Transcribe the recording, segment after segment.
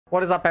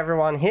What is up,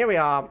 everyone? Here we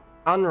are,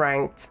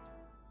 unranked.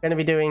 Going to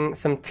be doing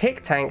some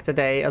Tick Tank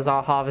today as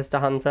our Harvester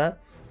Hunter.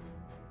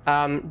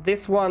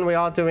 This one we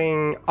are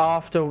doing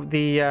after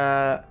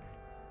the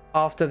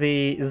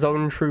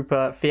Zone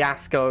Trooper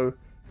fiasco,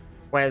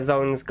 where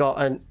Zones got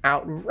an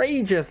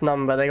outrageous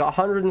number. They got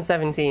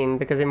 117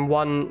 because in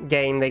one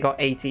game they got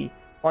 80.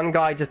 One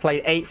guy just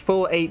played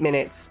full 8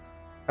 minutes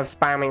of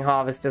spamming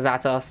Harvesters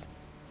at us.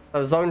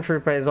 So Zone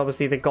Trooper is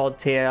obviously the god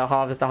tier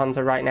Harvester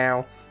Hunter right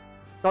now.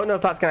 Don't know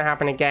if that's going to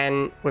happen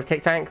again with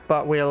Tick Tank,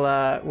 but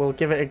we'll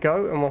give it a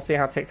go and we'll see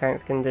how Tick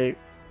Tanks can do.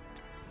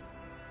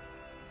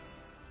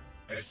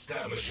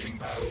 Establishing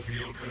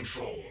battlefield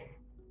control.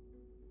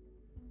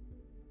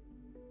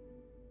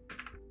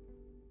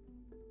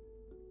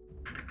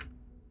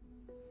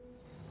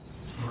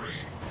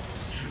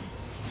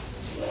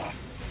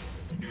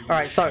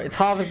 Alright, so it's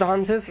Harvester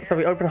Hunters, so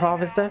we open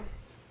Harvester,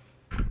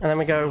 and then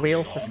we go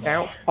Wheels to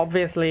Scout.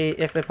 Obviously,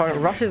 if the opponent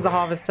rushes the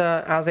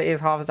Harvester, as it is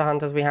Harvester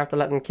Hunters, we have to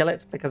let them kill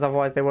it, because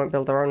otherwise they won't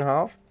build their own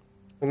half.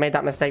 We made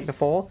that mistake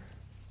before.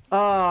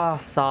 Ah,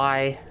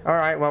 sigh.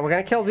 Alright, well, we're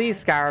going to kill these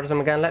Scarabs, and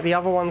we're going to let the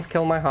other ones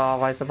kill my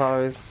half, I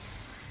suppose.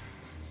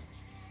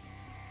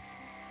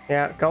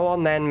 Yeah, go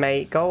on then,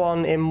 mate. Go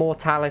on,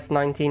 Immortalis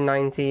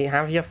 1990.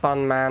 Have your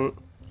fun, man.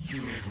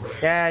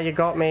 Yeah, you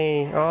got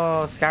me.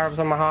 Oh, Scarabs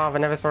on my half. I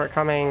never saw it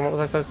coming. What was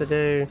I supposed to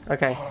do?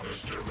 Okay.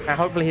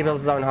 Hopefully he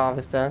builds his own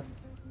Harvester.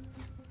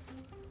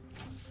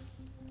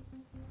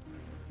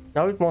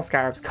 No more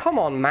Scarabs. Come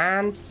on,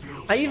 man.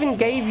 I even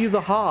gave you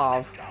the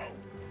half.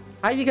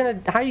 How are you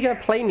gonna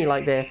play me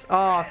like this?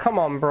 Oh, come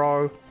on,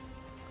 bro.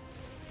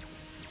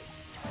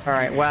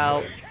 Alright,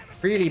 well,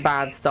 really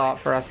bad start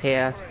for us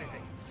here.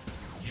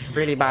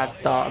 Really bad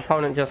start.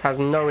 Opponent just has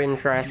no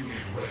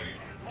interest.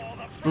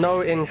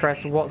 No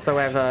interest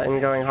whatsoever in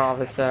going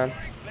Harvester.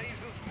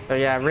 So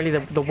yeah, really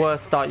the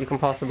worst start you can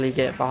possibly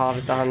get for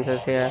Harvester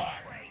Hunters here.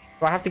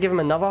 Do I have to give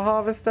him another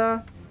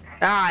Harvester?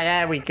 Ah,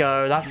 there we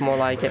go. That's more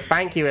like it.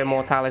 Thank you,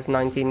 Immortalis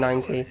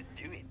 1990.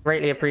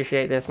 Greatly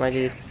appreciate this, my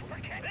dude.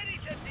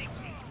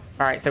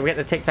 Alright, so we get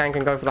the Tick Tank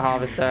and go for the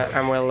Harvester,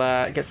 and we'll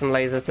get some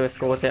lasers to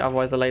escort it,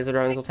 otherwise the laser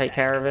drones will take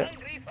care of it.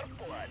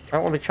 I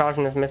don't want to be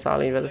charging this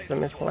missile either. This is a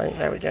misplay.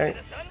 There we go.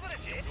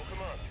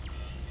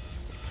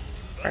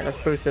 Alright,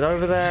 let's boost it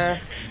over there.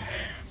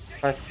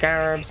 Nice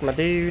Scarabs, my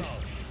dude.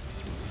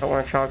 Don't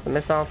want to charge the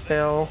missile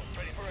still.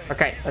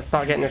 Okay, let's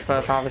start getting this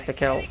first Harvester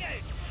kill.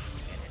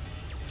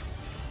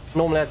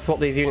 Normally I'd swap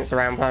these units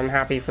around, but I'm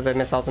happy for the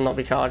missile to not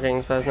be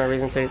charging, so there's no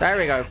reason to. There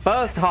we go.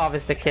 First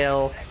Harvester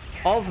kill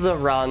of the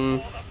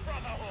run.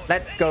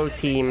 Let's go,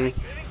 team.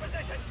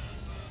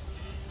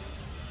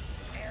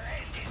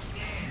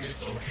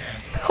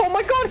 Oh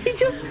my god, he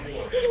just...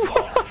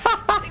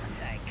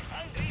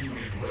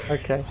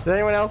 Okay, did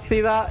anyone else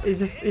see that? He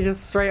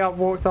just straight up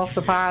walked off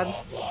the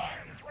pads.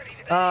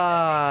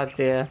 Ah,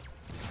 dear.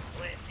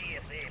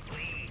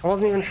 I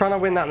wasn't even trying to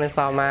win that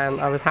missile, man.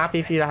 I was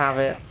happy for you to have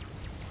it.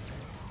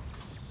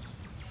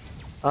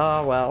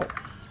 Oh, well.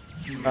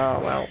 Oh,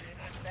 well.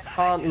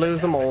 Can't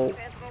lose them all.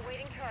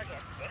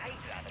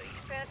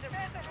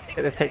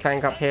 Get this Tick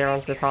Tank up here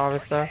onto this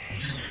Harvester.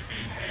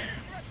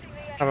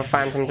 Have a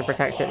Phantom to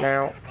protect it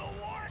now.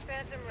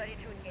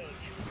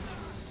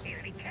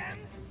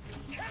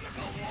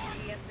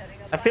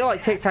 I feel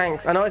like Tick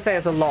Tanks, I know I say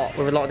it's a lot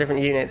with a lot of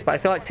different units, but I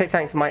feel like Tick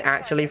Tanks might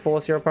actually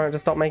force your opponent to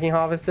stop making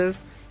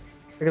Harvesters.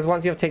 Because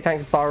once you have Tick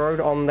Tanks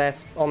burrowed on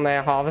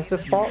their Harvester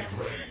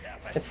spots,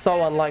 it's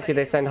so unlikely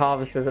they send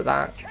Harvesters at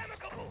that.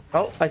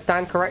 Oh, I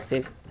stand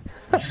corrected.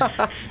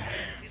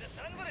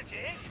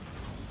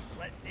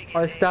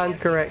 I stand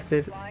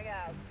corrected.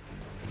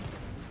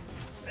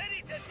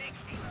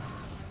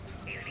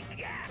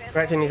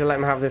 We actually need to let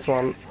him have this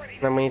one,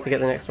 and then we need to get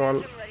the next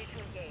one.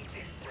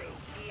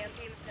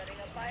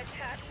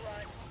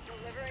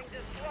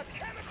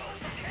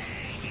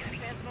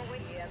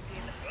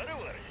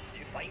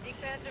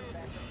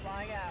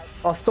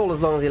 I'll stall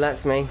as long as he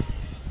lets me.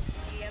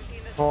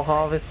 More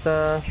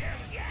Harvester.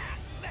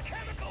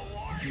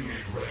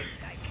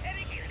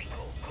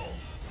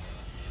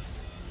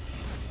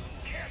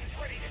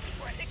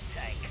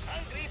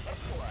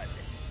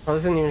 Oh,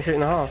 this isn't even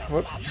shooting a half.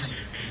 Whoops.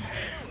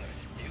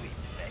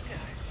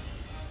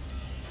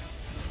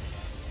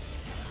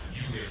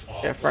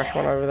 Get a fresh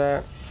one over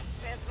there.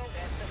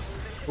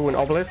 Ooh, an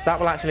Obelisk. That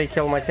will actually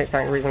kill my Tick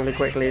Tank reasonably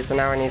quickly, so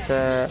now I need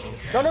to...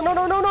 No, no, no,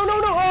 no, no, no, no,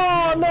 no!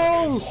 Oh,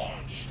 no!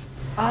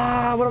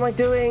 Ah, what am I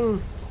doing?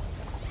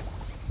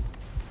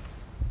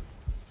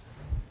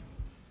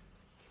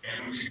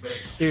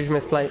 Huge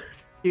misplay.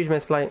 Huge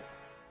misplay.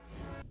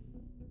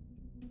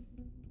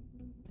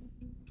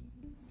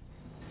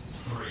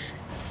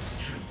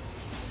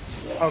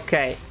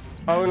 Okay.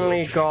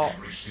 Only got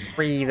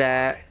 3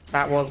 there.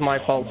 That was my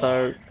fault,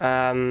 though.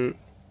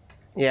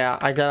 Yeah,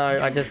 I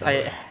don't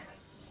know.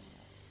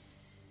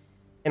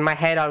 In my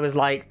head, I was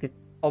like, the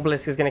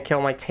Obelisk is going to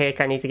kill my Tick.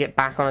 I need to get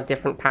back on a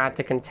different pad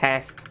to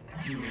contest.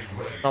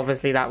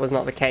 Obviously, that was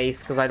not the case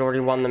because I'd already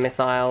won the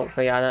missile.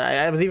 So yeah,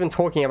 I was even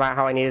talking about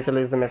how I needed to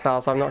lose the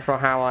missile. So I'm not sure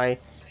how I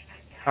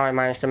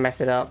managed to mess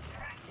it up.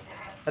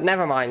 But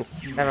never mind.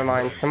 Never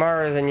mind.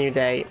 Tomorrow is a new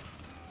day.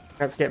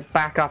 Let's get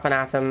back up and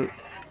at 'em.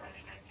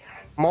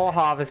 More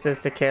harvesters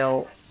to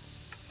kill.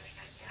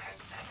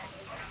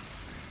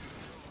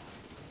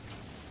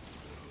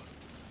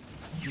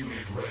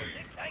 Unit ready.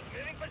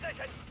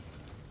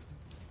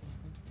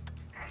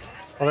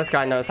 Well, this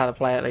guy knows how to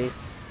play at least.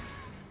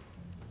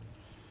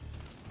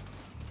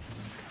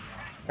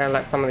 And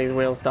let some of these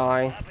wheels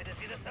die.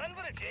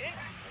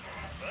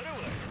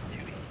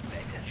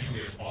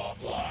 Unit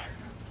offline.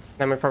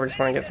 Then we probably just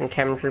want to get some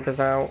chem troopers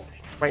out.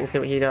 Wait and see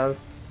what he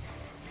does.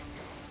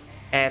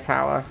 Air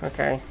tower.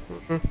 Okay.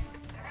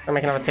 I'll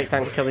make another tick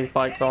tank to kill these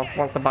bikes off.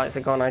 Once the bikes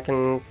are gone, I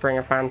can bring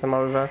a phantom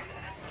over.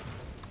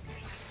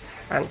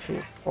 Banshee.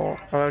 Well,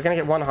 we're gonna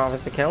get one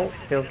harvester kill.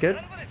 Feels good.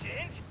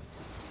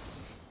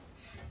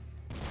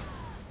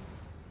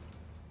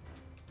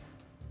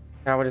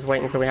 Now we'll just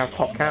wait until we have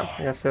top cap. I'm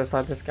gonna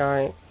suicide this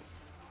guy.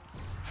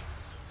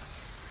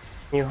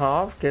 New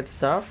halve. Good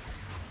stuff.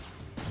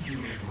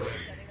 Unit ready.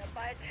 Setting up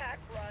by attack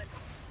run.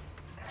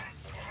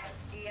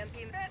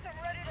 EMP Phantom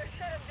ready to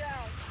shut him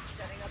down.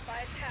 Setting up by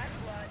attack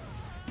run.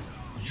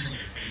 Unit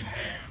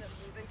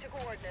enhanced. Moving to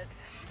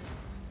coordinates.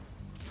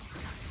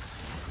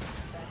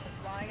 Phantom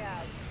flying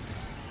out.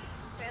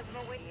 Phantom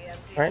away.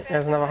 EMP. Alright,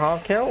 there's another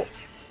halve kill.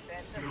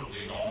 Phantom.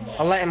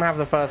 I'll let him have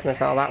the first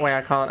missile. That way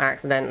I can't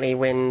accidentally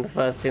win the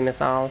first two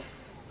missiles.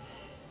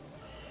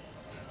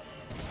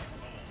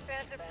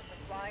 Phantom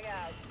flying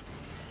out.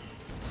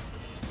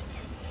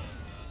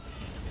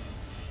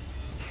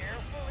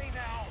 Carefully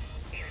now.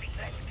 EMP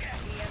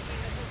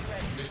missiles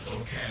ready.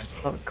 Missile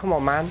cancel. Oh, come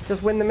on, man.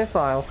 Just win the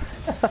missile.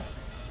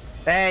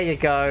 There you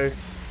go.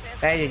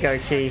 There you go,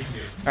 Chief.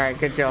 Alright,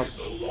 good job.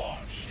 Missile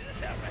launched.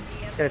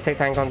 Get a tick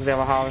tank onto the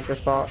other harvester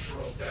spot.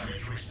 Structural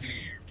damage received.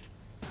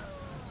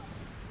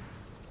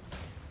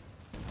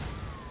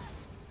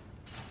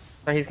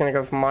 So he's gonna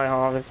go for my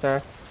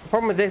harvester. The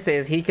problem with this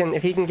is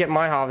if he can get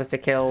my harvester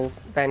kills,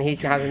 then he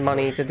has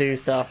money to do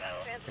stuff.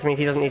 Which means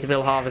he doesn't need to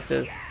build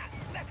harvesters.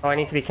 So I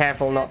need to be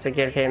careful not to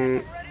give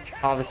him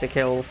harvester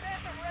kills.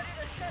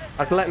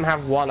 I could let him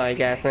have one, I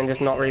guess, and then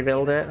just not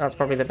rebuild it. That's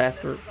probably the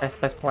best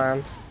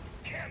plan.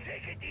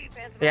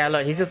 But yeah,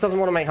 look, he just doesn't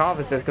want to make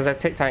harvesters because there's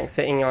tick tanks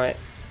sitting on it.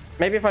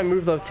 Maybe if I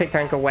move the tick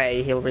tank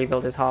away, he'll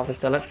rebuild his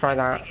harvester. Let's try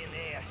that.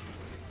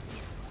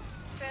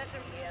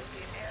 Phantom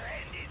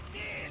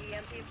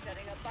EMP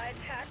setting up by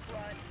attack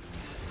run.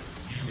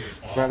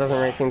 Unit That doesn't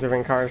really seem to have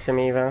encouraged him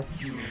either.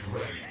 Unit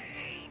ready.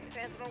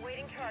 Phantom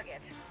awaiting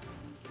target.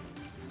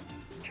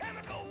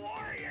 Chemical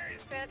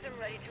warriors. Phantom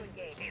ready to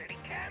engage. Here he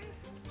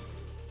comes.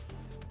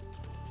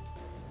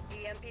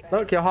 EMP.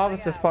 Look, your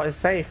harvester spot is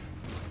safe.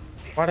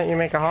 Why don't you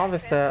make a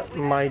harvester,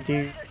 my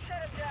dude? Shut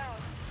him down.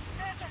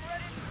 Phantom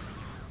ready.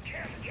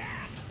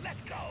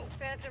 Let's go.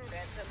 Phantom.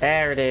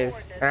 There it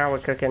is. Now we're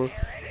cooking.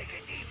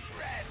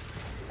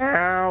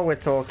 Now we're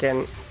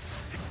talking.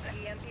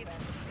 EMP.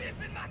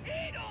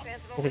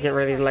 Need to get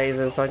rid of these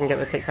lasers so I can get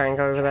the tick tank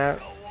over there.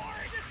 EMP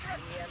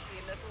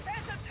missile.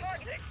 Phantom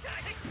target.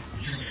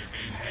 Unit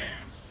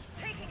enhanced.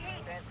 Taking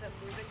aim. Phantom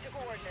moving to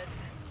coordinates.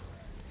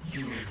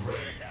 Unit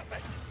ready.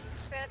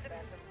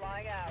 Phantom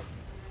flying out.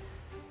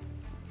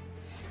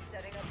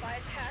 Setting up by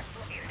attack.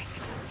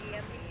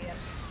 EMP.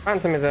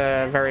 Phantom is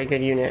a very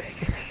good unit.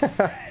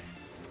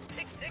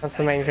 That's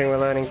the main thing we're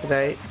learning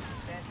today.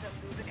 Phantom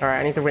moving. Alright,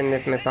 I need to win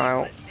this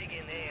missile.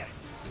 Unit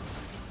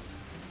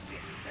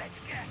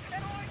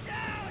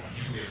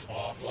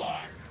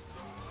offline.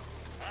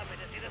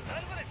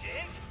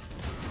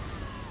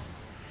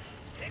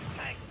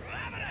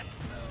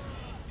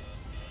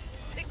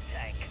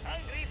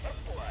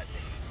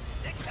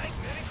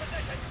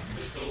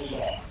 Missile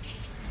launched.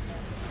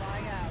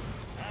 Flying out.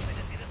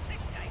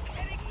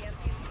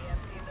 EMP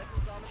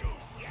missiles on the move.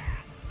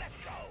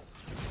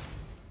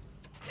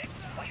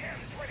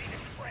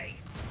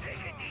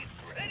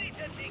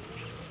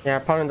 Yeah,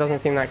 opponent doesn't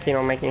seem that keen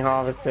on making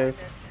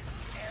harvesters.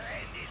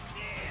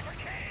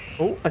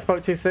 Oh, I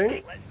spoke too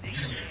soon.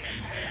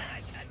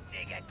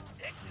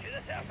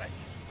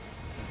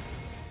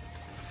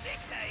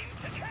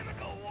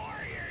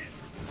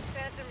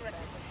 Phantom ready.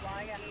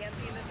 Flying out.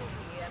 EMP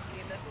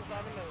missiles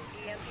on the move.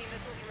 EMP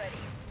missiles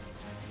ready.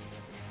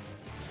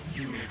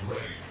 Unit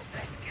ready.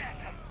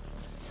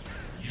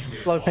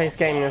 Unit Slow-paced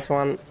game this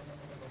one.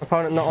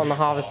 Opponent not on the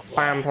harvest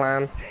spam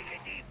plan.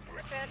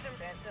 Phantom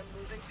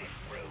moving to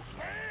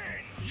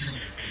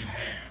Unit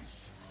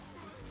enhanced.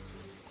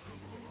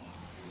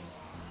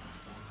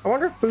 I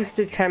wonder if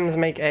boosted chems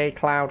make a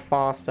cloud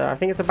faster. I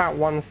think it's about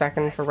 1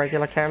 second for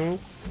regular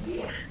chems.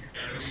 Warning.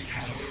 Enemy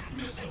catalyst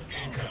missile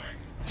incoming.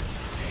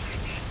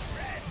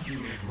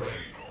 Unit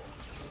ready.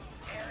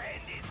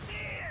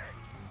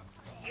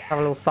 Have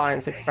a little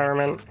science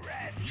experiment.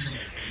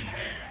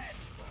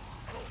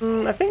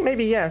 I think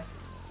maybe yes.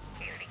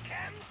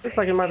 Looks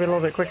like it might be a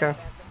little bit quicker.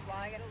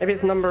 flying out. Maybe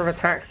it's number of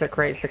attacks that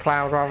creates the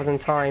cloud rather than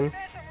time.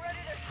 Phantom ready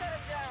to shut him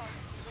down.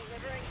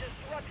 Delivering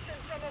destruction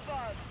from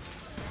above.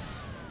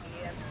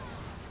 EMP.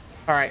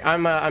 Alright,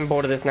 I'm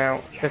bored of this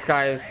now. This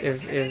guy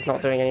is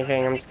not doing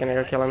anything. I'm just gonna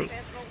go kill him.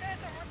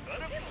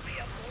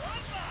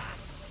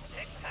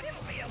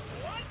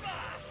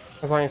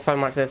 There's only so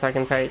much of this I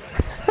can take.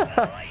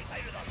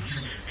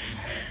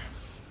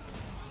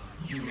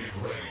 Unit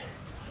ready.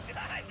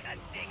 I can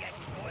dig it.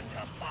 Going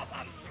to pop.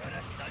 I'm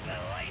gonna suck the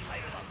life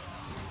out of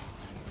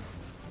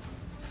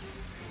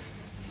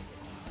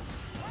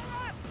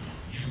them.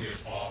 Unit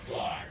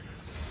offline.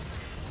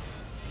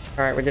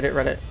 Alright, we did it,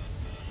 Reddit.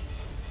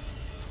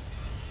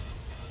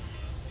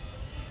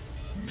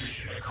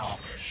 Mission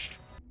accomplished.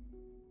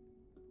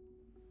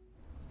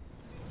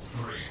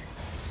 3,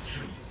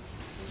 2,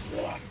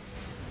 1.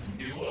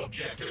 New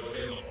objective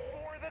available.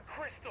 For the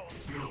crystals.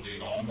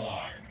 Building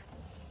online.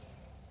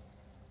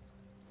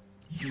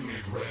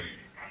 Unit ready.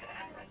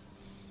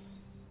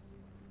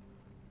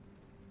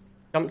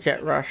 Jump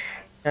jet rush.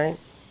 Okay.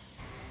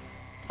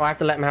 Oh, I have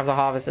to let him have the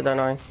harvester, don't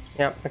I?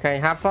 Yep. Okay.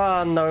 Have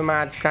fun,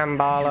 Nomad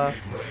Shambhala.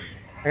 Unit ready.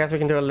 I guess we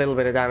can do a little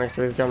bit of damage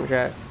to his jump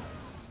jets.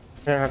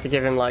 We don't have to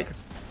give him like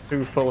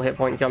 2 full hit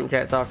point jump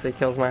jets after he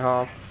kills my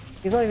half.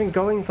 He's not even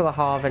going for the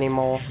half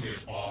anymore.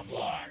 Unit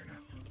offline.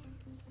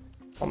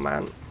 Oh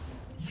man.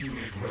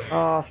 Unit ready.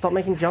 Oh, stop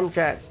making jump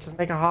jets. Just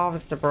make a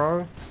harvester,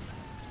 bro.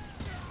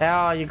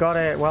 Yeah, you got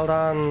it. Well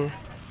done.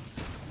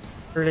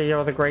 Truly,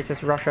 you're the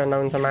greatest rusher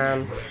known to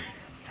man.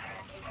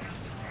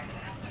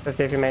 Let's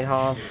see if you made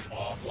half.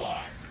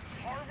 Offline.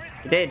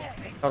 You did.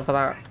 God for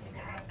that.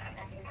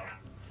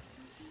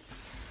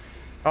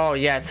 Oh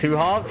yeah, 2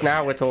 halves?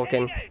 Now we're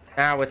talking.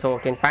 Now we're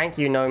talking. Thank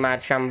you,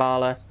 Nomad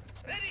Shambhala.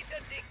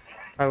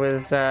 I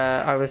was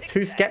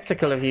too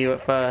skeptical of you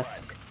at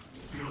first.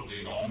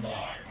 Building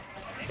online.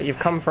 But you've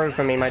come through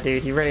for me, my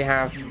dude. You really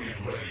have. Unit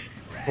ready.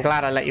 I'm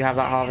glad I let you have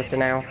that harvester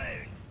now.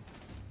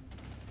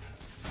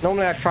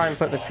 Normally I'd try and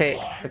put the tick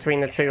between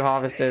the 2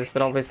 harvesters,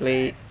 but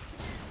obviously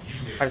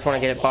I just want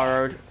to get it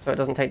burrowed so it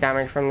doesn't take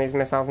damage from these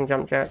missiles and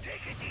jump jets.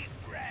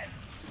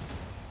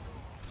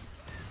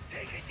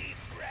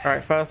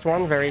 Alright, first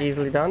one, very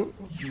easily done.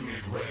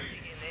 Unit ready.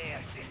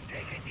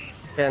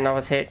 Get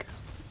another tick.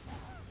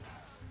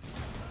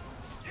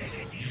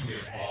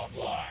 Unit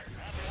offline.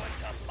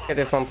 Get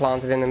this one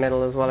planted in the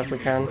middle as well if we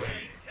can.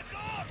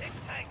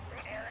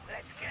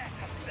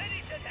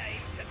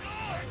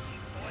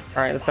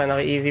 Alright, let's say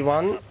another easy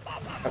one.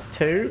 That's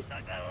 2.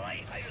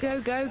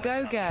 Go, go,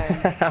 go, go.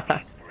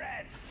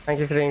 Thank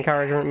you for the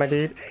encouragement, my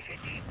dude.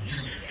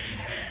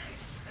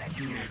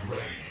 Unit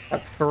ready.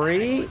 That's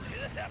 3. Unit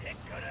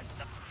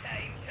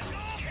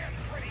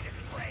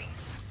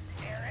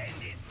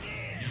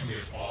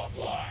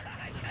offline.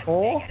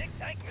 4.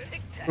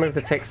 Move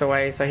the ticks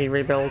away so he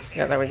rebuilds.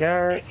 Yeah, there we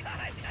go.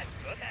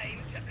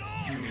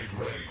 Unit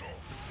ready.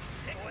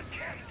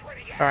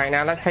 Alright,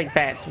 now let's take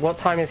bets. What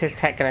time is his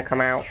tech going to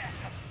come out?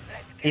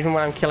 Even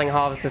when I'm killing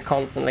harvesters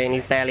constantly and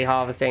he's barely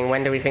harvesting,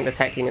 when do we think the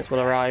tech units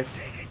will arrive?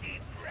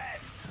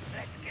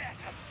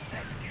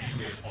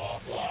 Unit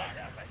offline.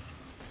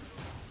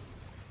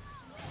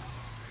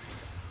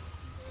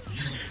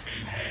 Unit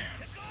in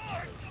hand.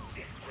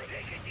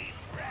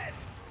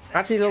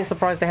 Actually, a little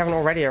surprised they haven't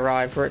already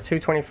arrived. We're at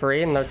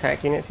 223 and no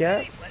tech units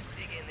yet.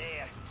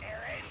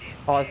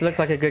 Oh, this looks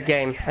like a good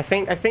game. I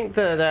think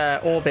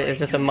the Orbit is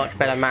just a much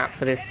better map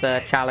for this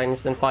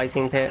challenge than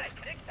Fighting Pit.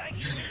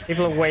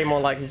 People are way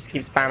more likely to just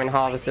keep spamming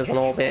harvesters on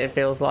Orbit, it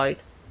feels like.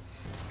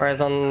 Whereas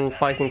on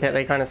Fighting Pit,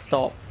 they kind of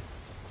stop.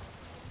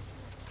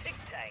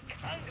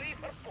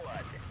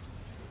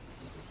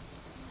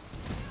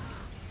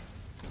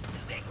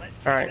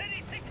 Alright.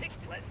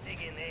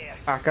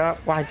 Back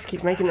up. Wow, he just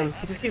keeps making them.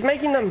 He just keeps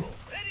making them.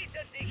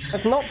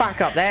 Let's not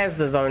back up. There's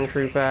the Zone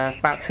Trooper.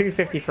 About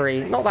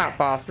 253. Not that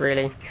fast,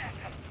 really.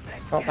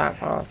 Not that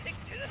fast.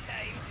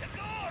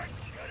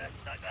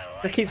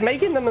 Just keeps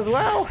making them as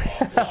well.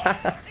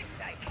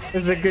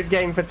 This is a good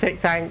game for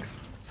Tick Tanks.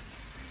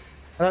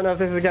 I don't know if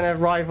this is going to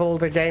rival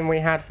the game we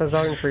had for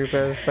Zone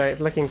Troopers, but it's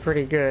looking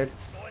pretty good.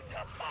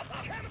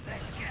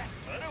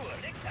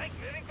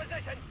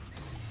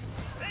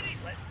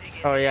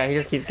 Oh yeah, he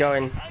just keeps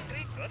going.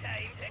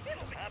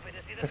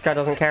 This guy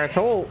doesn't care at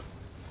all.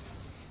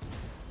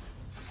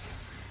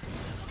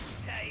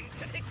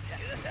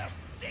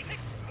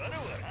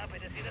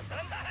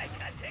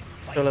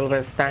 Do a little bit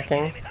of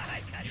stacking. Unit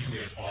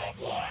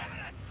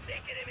offline.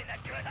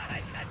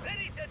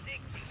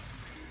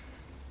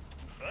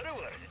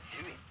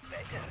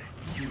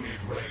 Unit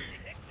ready.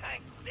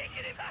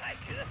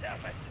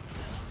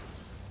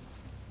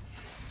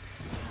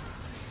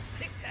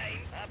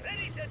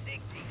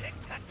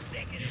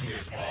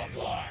 Unit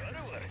offline.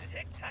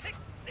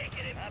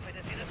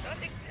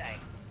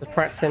 Just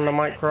practicing my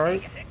micro.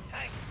 Unit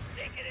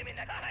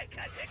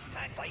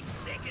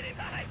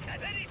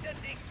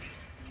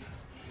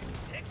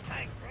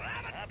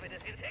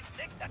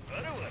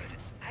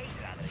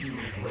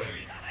ready.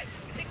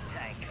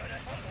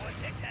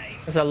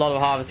 There's a lot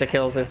of harvester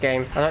kills this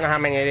game. I don't know how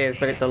many it is,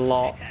 but it's a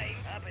lot.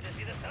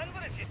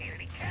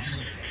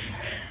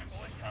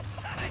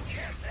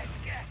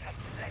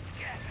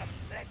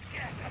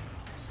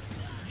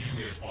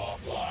 Unit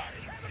offline.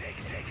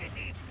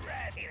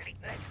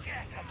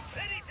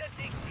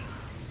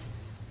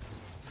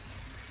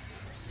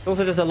 It's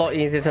also just a lot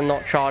easier to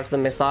not charge the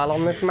missile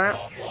on this map.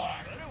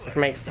 which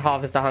makes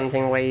harvester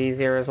hunting way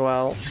easier as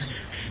well.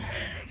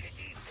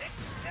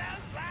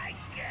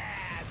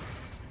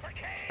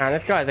 Man,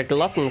 this guy's a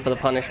glutton for the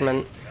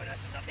punishment.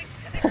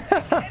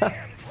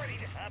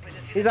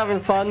 He's having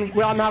fun.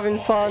 Well, I'm having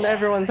fun.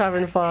 Everyone's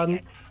having fun.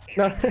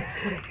 No,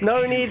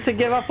 no need to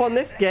give up on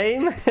this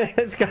game.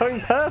 It's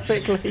going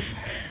perfectly.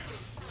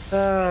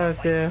 Oh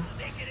dear.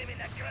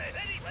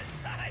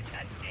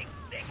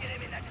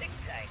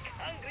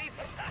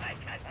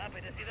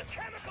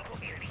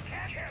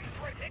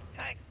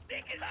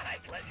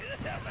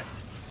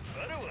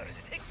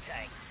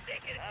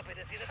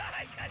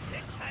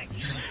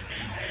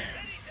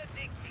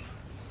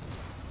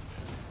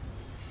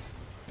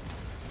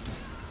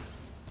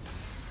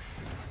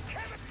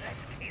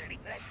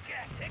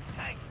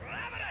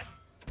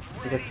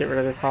 Just get rid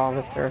of this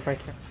harvester if I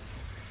can.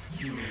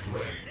 Unit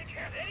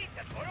ready.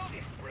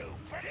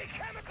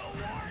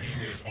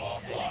 Unit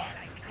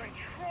offline.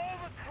 Control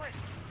the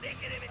crystal. Stick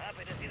it in.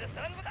 Happy to see the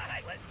sun with the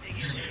height. Let's dig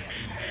in here.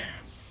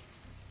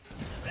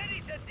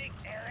 Ready to dig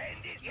air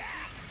ended. Yeah.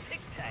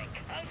 Tick tank.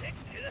 Untick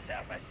to the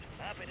surface.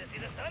 Happy to see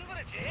the sun with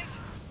a change.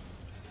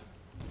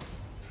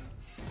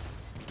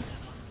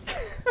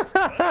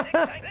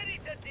 Ready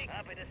to dig.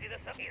 Happy to see the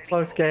sun.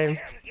 Close game.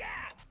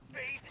 Yeah.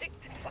 Tick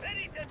tank.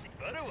 Ready to dig.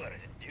 What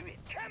is it doing?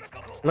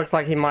 Chemical. Looks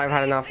like he might have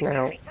had enough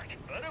now.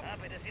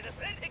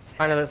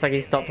 Kind of looks like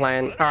he stopped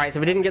playing. All right, so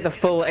we didn't get the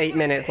full 8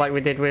 minutes like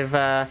we did with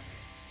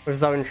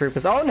Zone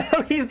Troopers. Oh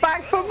no, he's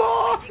back for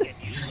more!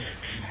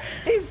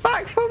 He's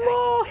back for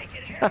more!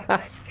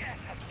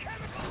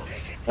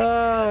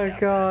 Oh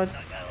god.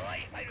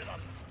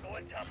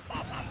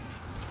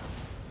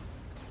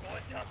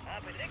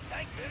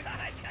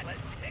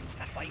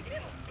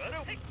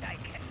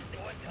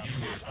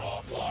 Unit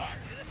offline.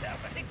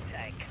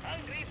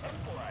 Hungry for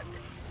blood.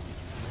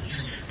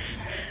 Unit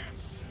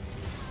enhanced.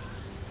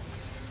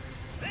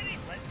 Ready?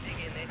 Let's dig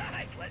in there.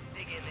 Let's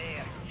dig in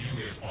there.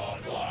 Unit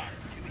offline.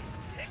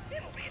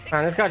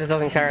 Man, this guy just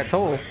doesn't care at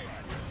all.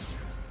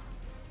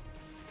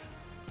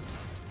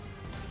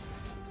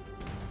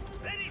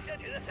 Ready to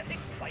do this.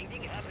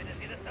 Finding happy to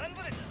see the sun,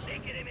 but it's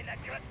taking him in that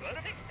gut.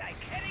 Tick tack,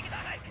 heading the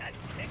high cut.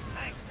 Tick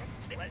tack.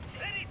 Let's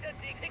ready to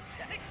dig. Tick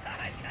tack. Tick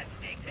tack.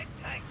 Dig. Tick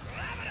tack.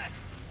 Ravenous.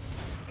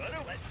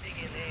 Let's dig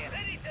in there.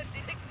 Ready to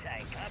dig. Tick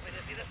tack. Happy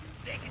to see the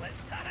stick. Let's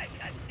high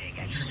cut. Dig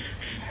it. Unit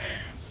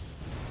enhanced.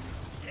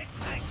 Tick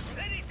tack.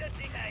 Ready to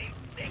dig.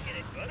 Stick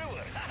it.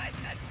 High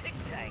cut. Tick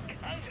tack.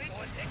 Hungry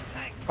for tick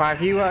tack. Well,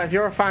 if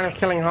you're a fan of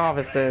killing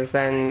harvesters,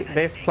 then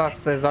this plus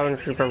the Zone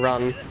Trooper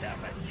run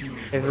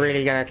is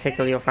really gonna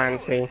tickle your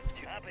fancy.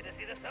 Happy to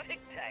see the sun.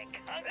 Tick tank.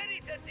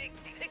 Ready to dig.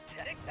 Tick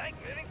tank. Tick tank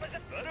moving for the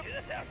to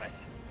the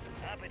surface.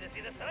 Happy to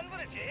see the sun for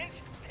a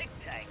change. Tick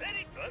tank.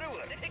 Ready.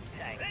 Tick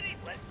tank. Ready.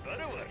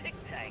 Let's tick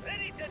tank.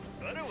 Ready to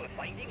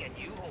finding a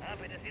new home.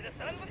 Happy to see the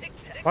sun for tick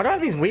tank. Why do I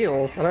have these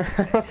wheels? I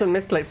must have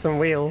misclicked some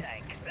wheels.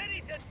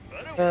 Ready to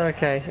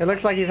Okay, it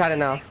looks like he's had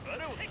enough.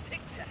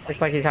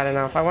 Looks like he's had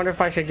enough. I wonder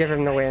if I should give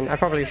him the win. I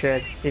probably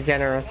should. Be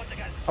generous.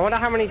 I wonder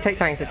how many tick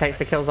tanks it takes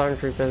to kill Zone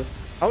Troopers.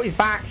 Oh, he's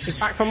back. He's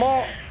back for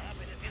more.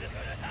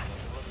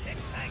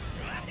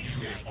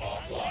 Unit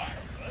offline.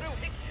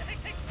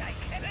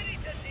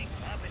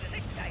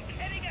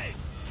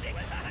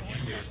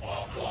 Unit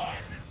offline.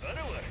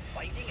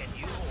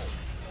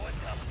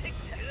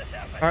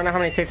 I don't know how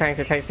many tick tanks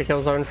it takes to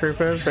kill Zone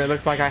Troopers, but it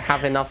looks like I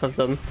have enough of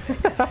them.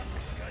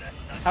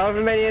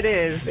 However many it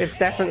is, it's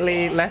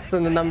definitely less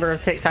than the number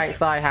of tick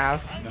tanks I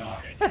have.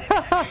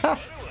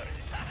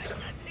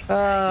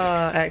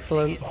 Ah,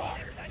 excellent.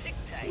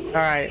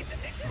 Alright.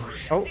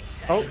 Oh,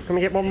 can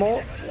we get one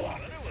more?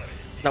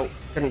 No,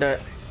 couldn't do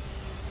it.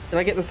 Did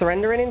I get the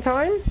surrender in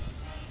time?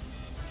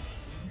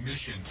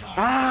 Mission time.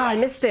 Ah, I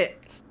missed it.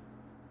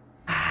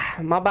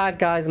 My bad,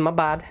 guys. My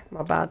bad.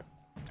 My bad.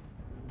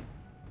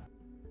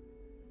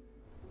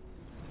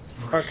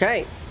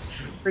 Okay.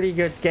 Pretty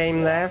good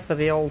game there for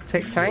the old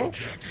tick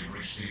tanks. Objective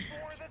received.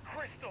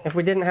 If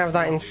we didn't have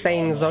that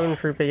insane Zone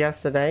Trooper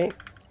yesterday,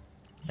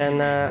 then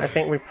I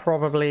think we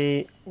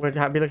probably would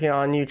be looking at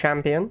our new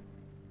champion.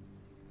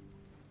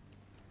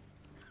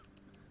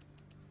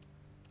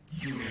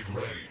 Unit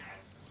ready.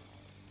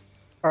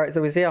 Alright,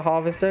 so we see a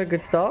harvester.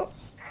 Good start.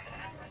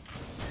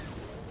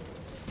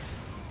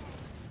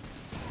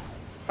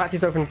 The fact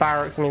he's opened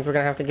barracks means we're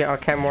going to have to get our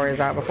chem warriors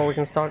out before we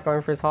can start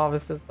going for his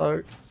harvesters,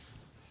 though.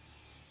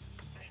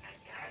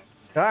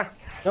 Ah!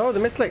 No, the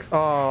misclicks!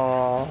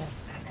 Oh,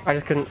 I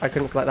couldn't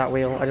select that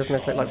wheel. I just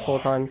misclicked like 4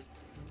 times.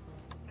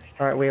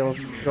 Alright, wheels.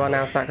 You are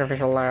now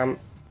sacrificial lamb.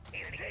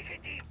 Take a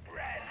deep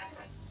breath.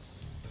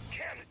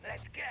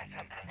 Let's gas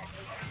him.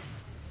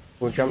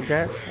 Or jump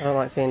jets. I don't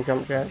like seeing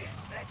jump jets.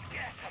 Let's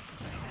gas him.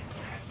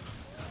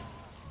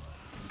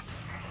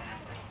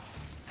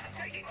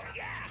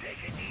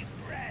 Take a deep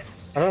breath.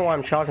 I don't know why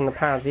I'm charging the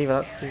pads either.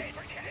 That's stupid.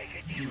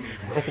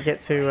 I need to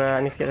get to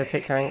the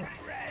tick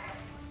tanks.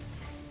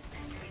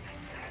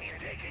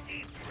 Take a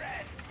deep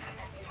breath.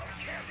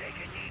 Take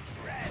a deep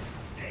breath.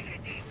 Take a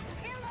deep.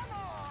 Kill them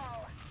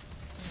all.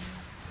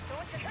 So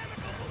it's a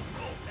chemical.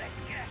 Let's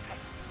gas him.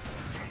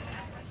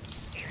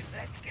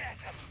 Let's gas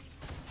him.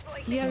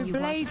 Yo,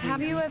 Blade,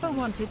 have you ever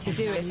wanted to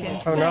do it in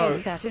space Oh, no.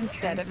 that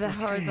instead of the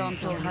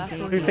horizontal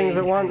hustle? Two things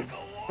at once.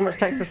 Too much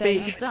text to So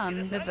you've speech.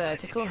 done the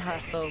vertical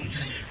hustle.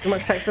 Too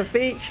much text to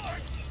speech.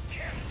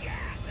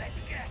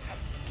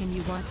 Can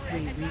you watch 3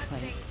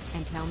 replays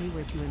and tell me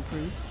where to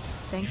improve?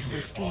 Thanks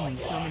for streaming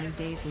so many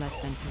days less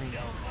than 3.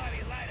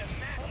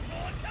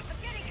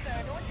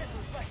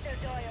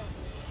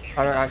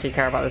 I don't actually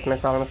care about this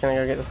missile. I'm just gonna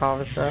go get this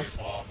harvester.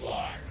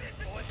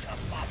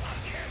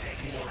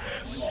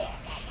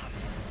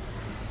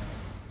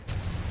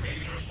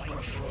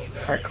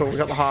 Alright, cool. We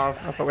got the halve.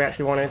 That's what we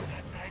actually wanted.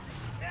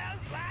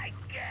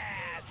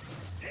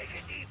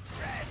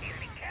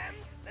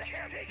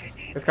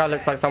 This guy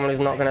looks like someone who's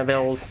not going to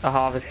build a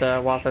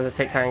harvester whilst there's a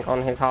tick tank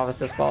on his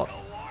harvester spot.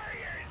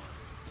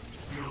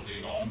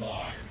 So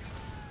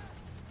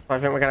I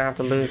think we're going to have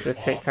to lose this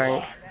tick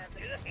tank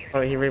so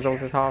that he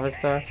rebuilds his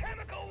harvester.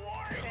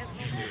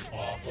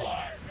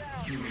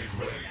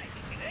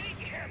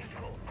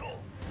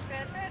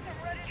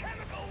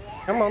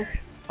 Come on,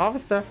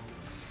 harvester.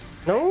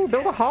 No,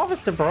 build a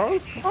harvester, bro.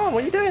 Oh,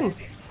 what are you doing?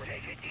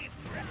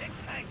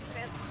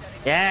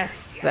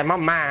 Yes, they're my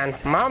man.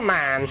 My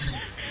man.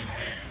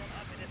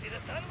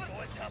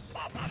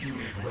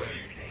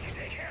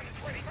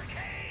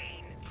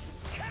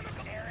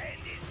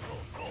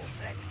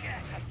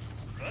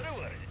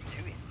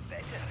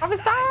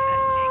 Harvester!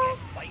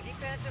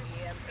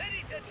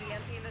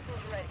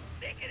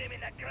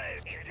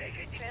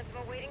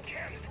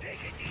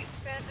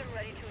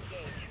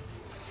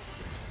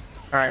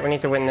 Alright, we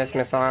need to win this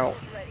missile.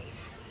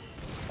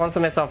 Once the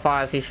missile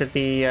fires, he should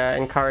be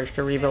encouraged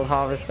to rebuild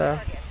harvester.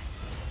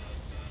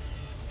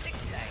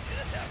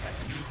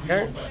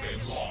 Okay.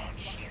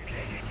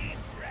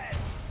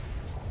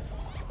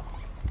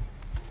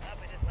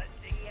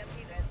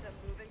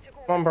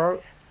 Come on, bro.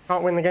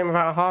 Can't win the game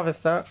without a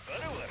harvester.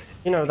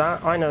 You know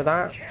that. I know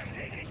that.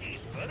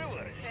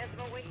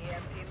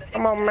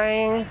 Come on,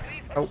 man.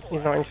 Oh,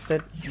 he's not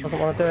interested. Doesn't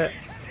want to do it.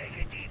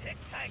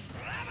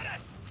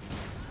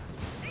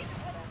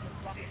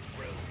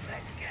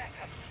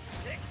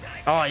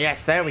 Oh,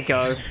 yes. There we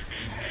go.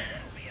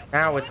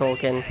 Now we're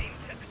talking.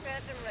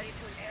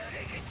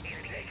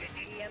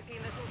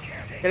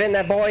 Get in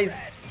there,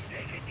 boys.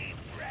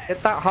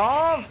 Get that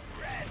halve.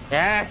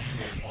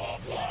 Yes.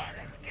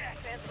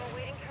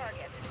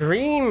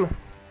 Dream.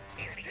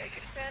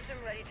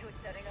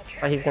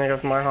 Oh, he's gonna go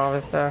for my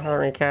harvester. I don't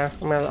really care.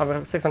 I'm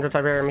gonna 600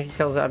 Tiberium. If he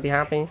kills it, I'd be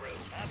happy.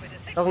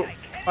 Doesn't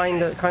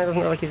kind of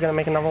doesn't look like he's gonna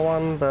make another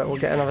one, but we'll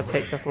get another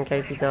tick just in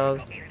case he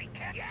does.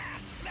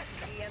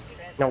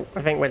 No,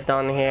 I think we're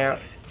done here.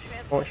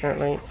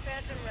 Fortunately.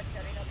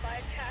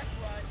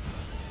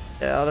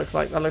 Yeah, that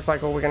looks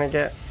like all we're gonna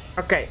get.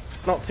 Okay,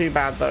 not too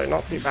bad though.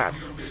 Not too bad.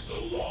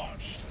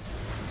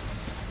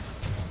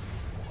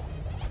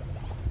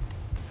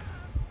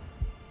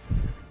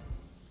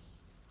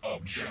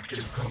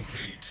 Objective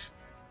complete.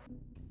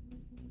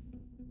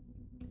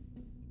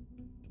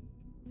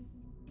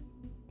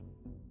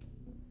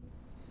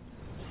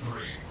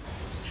 Three,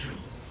 two,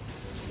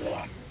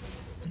 one.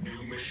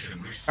 New mission.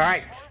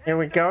 Alright, here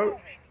we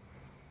go.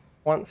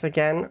 Once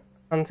again,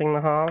 hunting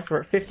the halves.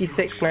 We're at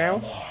 56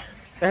 now.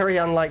 Very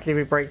unlikely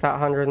we break that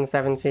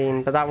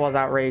 117, but that was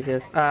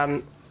outrageous.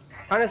 Kind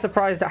of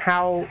surprised at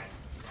how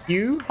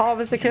few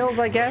harvester kills,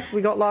 I guess,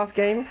 we got last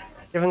game.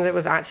 Given that it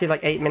was actually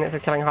like 8 minutes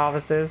of killing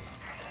harvesters.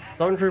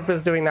 Zone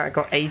Troopers doing that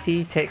got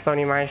 80. Ticks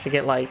only managed to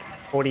get like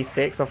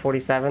 46 or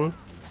 47.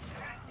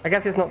 I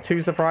guess it's not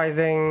too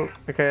surprising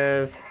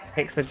because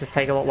Ticks would just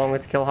take a lot longer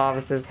to kill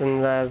harvesters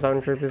than the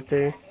Zone Troopers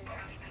do.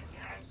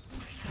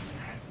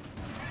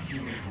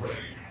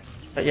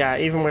 But yeah,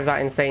 even with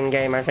that insane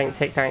game, I think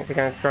Tick Tanks are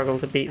going to struggle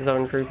to beat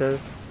Zone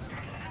Troopers.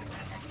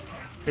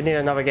 We need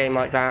another game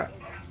like that.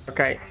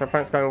 Okay, so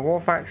opponent's going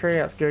War Factory.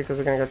 That's good because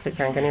we're going to go Tick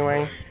Tank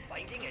anyway.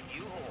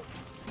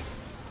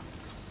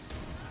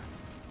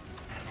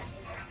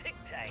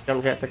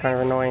 Jump jets are kind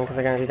of annoying because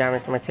they're going to do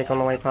damage to my tick on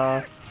the way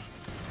past.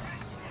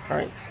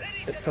 Alright,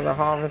 get to the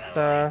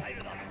harvester.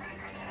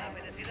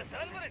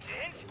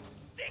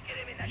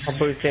 I'll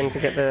boost in to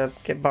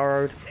get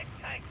burrowed.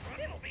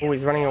 Oh,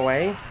 he's running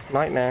away.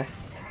 Nightmare.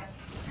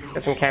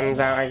 Get some chems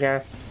out, I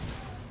guess.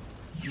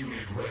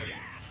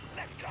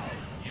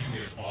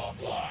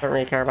 Don't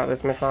really care about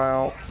this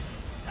missile.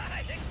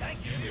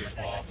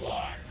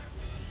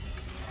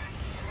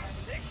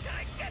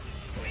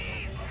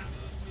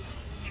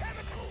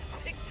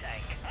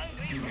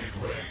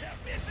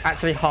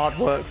 Actually hard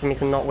work for me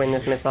to not win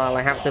this missile.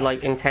 I have to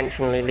like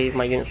intentionally leave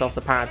my units off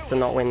the pads to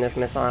not win this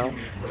missile.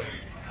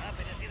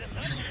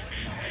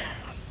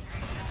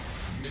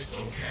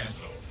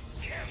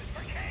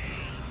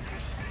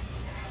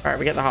 Alright,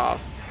 we get the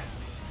half.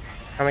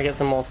 And we get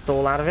some more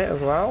stall out of it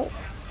as well.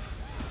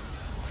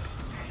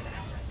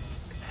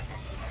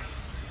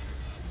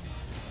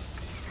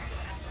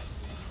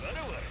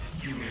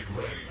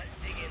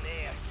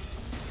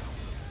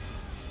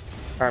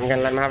 Alright, I'm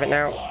gonna let him have it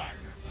now.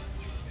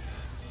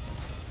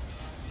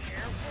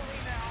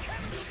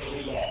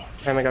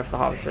 Then we go for the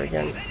harvester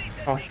again.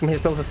 Oh, he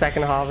built a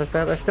second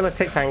harvester. There's still a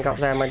tick tank up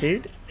there, my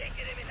dude.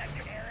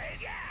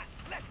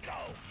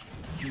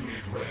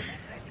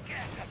 Let's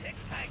gas up. Tick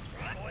tank.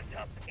 What's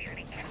up? Here.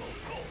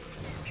 Cool.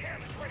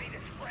 Cam's ready to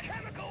spray.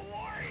 Chemical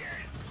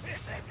warriors.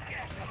 Let's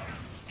gas up.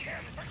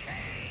 Cam for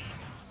Kane.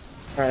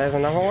 Alright, there's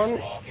another one.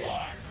 Let's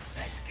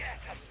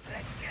gas up.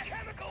 Let's gas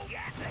chemical.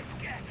 Yeah. Let's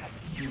gas up.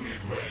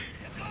 Unit ready.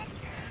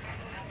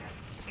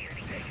 Here,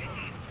 take a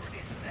deep for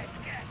this. Let's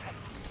gas up.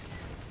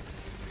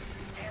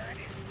 There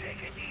it is.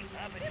 Take a deep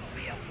up and it'll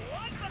be a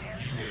one.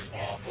 Unit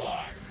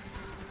offline.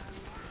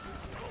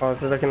 Oh,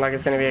 this is looking like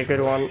it's going to be a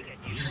good one. Unit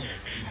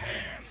in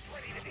hand.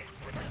 Ready to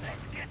disperse.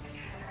 Let's get.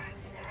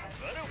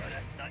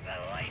 Gonna suck the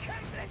light.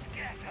 Let's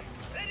gas up.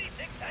 Ready,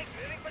 tick tank,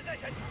 moving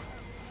position.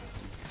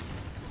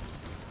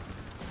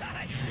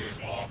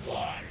 Unit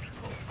offline.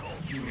 Cool.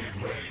 Unit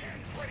ready.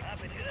 Up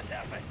into the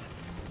surface.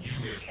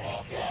 Unit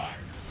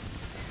offline.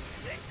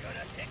 Tick,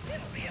 gonna tick.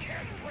 It'll be a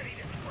hand ready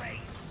to spray.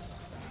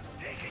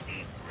 Take a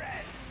deep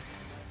breath.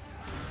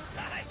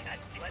 I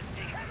can't. Let's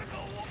dig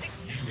chemical.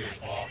 Unit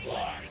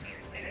offline.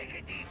 Take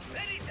a deep.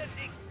 Ready to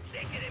dig.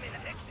 Stick it in the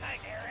tick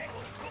tank. Eric.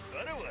 Cool.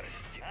 Better work.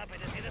 Happy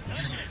to see the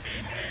sun.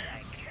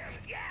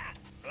 Yeah.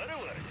 Better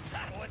work.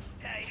 That would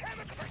stay.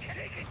 Chemical.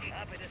 Take a deep.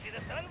 Happy to see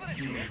the sun.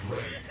 Unit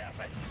ready.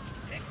 Surface.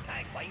 Tick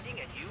tank finding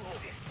a new hole.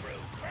 This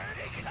brew.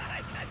 Take it.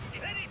 I can't.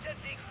 Ready to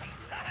dig.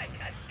 I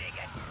can't dig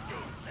it.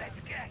 Let's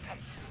gas him.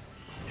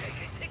 Take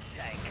a tick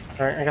tank.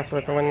 Alright, I guess we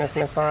have to win this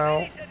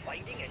missile.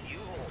 Finding a new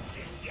hole.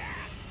 This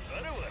gas.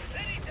 Better work.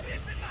 Ready to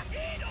rip my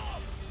head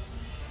off.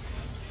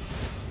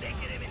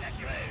 Sticking him in the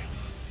ground.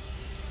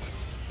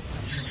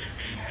 Unit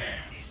in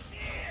hand.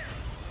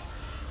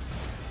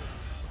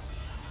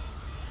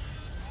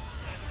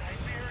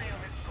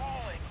 Tiberium is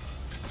calling.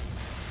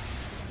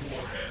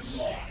 Warhead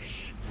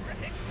launched.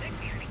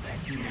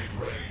 Unit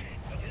ready.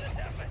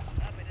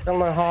 Still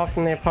no half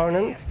from the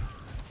opponent.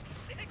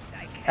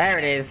 There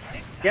it is.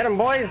 Get him,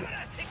 boys.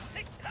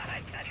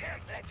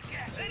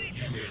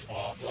 Unit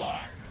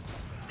offline.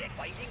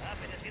 Fighting up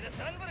in the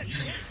sun, but it's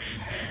Unit in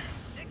hand.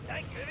 tick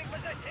tank moving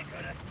position.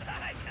 Gonna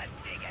side and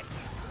dig it.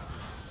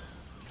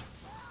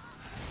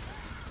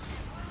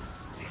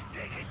 Just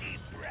take a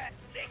deep breath.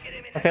 Stick it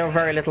in. I feel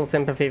very little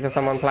sympathy for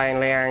someone playing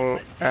Liang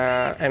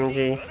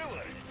MG.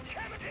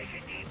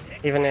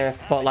 Even in a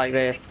spot like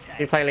this. If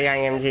you play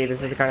Liang MG,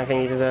 this is the kind of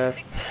thing you deserve.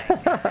 Ready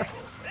to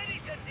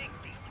dig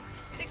deep.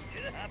 Tick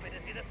to the happy to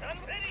see the sun.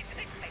 Ready to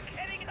tick tank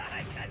heading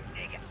high. Can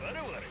dig it.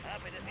 Better work.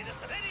 Happy to see the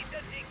sun. Ready to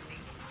dig deep.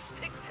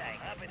 Tick tank.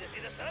 Happy to see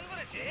the sun. What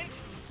a change.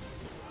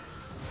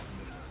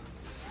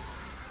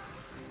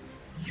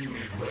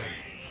 Unit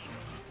ready.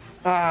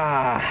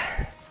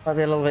 Might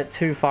be a little bit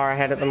too far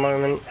ahead at the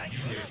moment.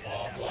 Unit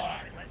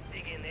offline. Let's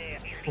dig in there.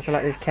 I feel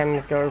like these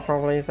chems go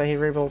probably, so he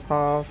rebuilds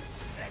half.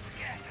 Let's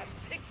gas up.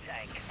 Tick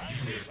tank.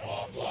 Unit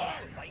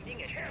offline.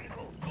 Finding a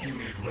chemical.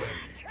 Unit ready.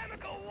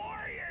 Chemical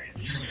warriors.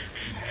 Unit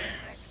in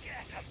hand. Let's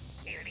gas up.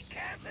 Here they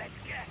come. Let's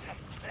gas up.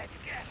 Let's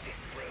gas this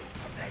through.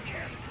 Let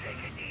him take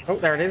a deep. Oh,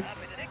 there it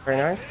is. Very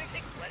nice.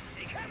 Let's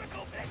dig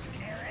chemical. Let's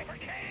tear it.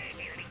 Okay.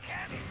 Here they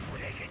come.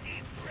 Take a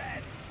deep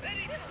breath.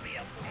 Ready. It'll be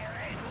a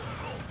warhead.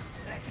 Cool.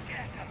 Let's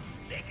gas up.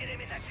 Stick it in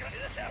the to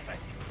the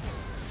surface.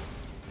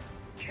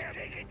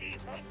 Take a deep.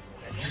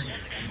 Let's In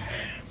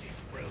hand.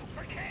 through.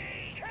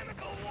 Okay.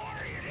 Chemical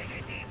warrior.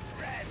 Take a deep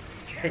breath.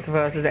 Pick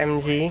versus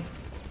MG.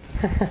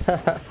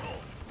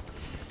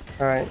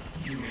 Alright,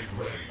 Unit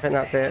ready. I think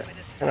that's it. I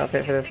think that's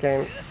it for this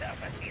game. To the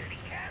surface. Here they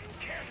come.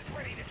 Cam's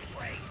ready to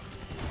spray.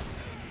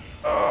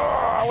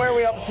 Oh, where are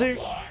we up to?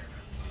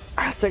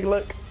 Let's take a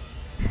look.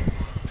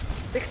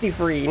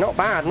 63, not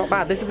bad, not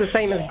bad. This is the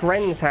same as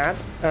Gren's had,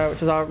 which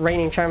was our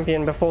reigning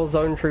champion before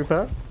Zone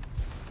Trooper.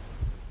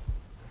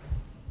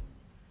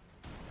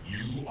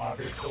 You are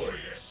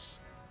victorious.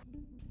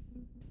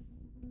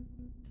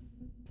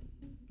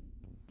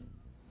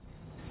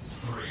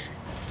 3,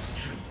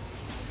 2,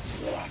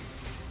 1.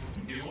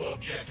 New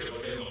objective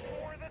available.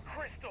 For the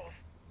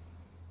crystals.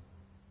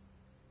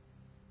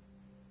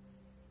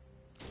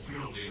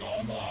 Building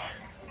online.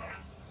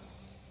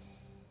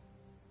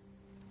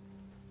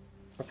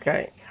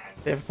 Okay,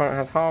 the opponent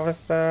has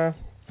Harvester.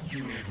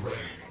 Unit ready.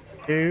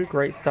 2,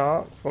 great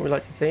start. That's what we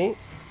like to see.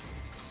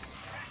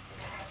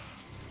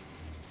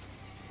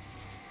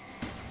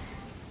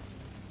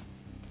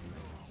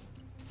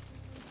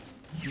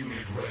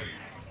 Unit ready.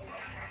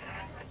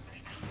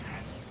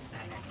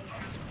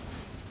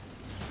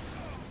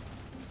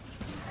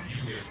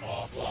 Unit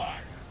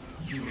offline.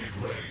 Unit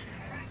ready.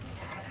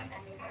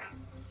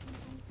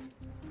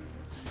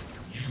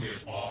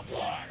 Unit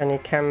offline. Any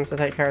chems to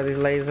take care of these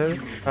lasers?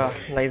 Oh,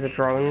 laser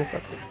drones.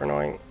 That's super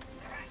annoying.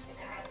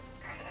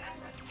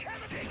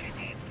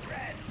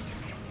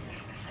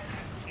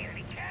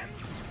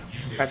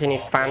 Actually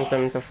need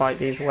Phantom to fight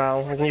these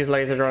well. We can use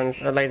laser drones,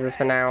 lasers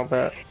for now,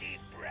 but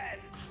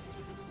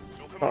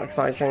not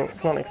exciting.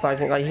 It's not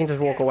exciting. Like, you can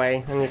just walk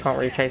away and you can't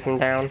really chase him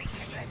down.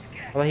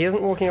 Although he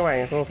isn't walking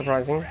away, it's a little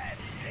surprising.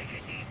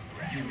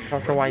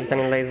 Not sure why he's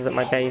sending lasers at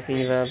my base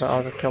either, but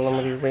I'll just kill them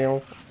with these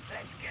wheels.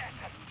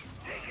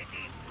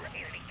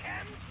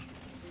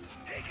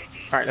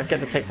 Alright, let's get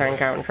the tick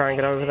tank out and try and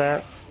get over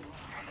there.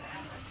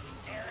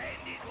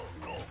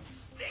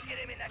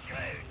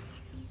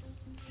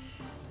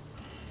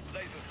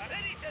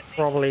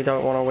 Probably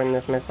don't want to win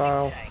this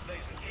missile.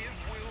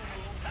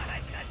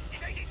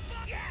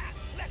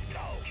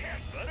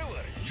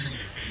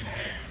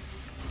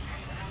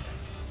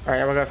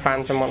 Alright, we'll go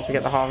Phantom once we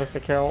get the Harvester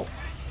kill.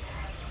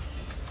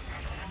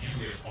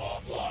 Unit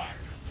offline.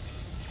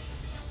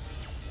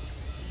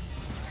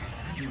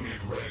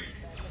 Unit ready.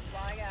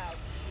 Flying out.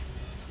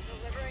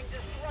 Delivering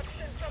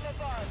destruction from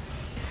above.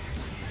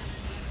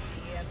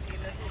 EMP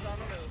missiles on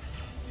the move.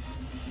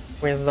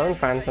 Where's Zone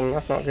Phantom?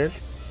 That's not good.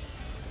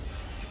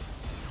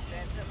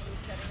 Phantom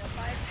setting up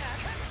by attack.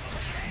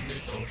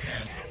 Missile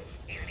cancelled.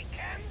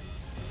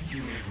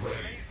 Unit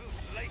ready.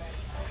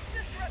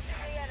 Disrupting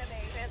the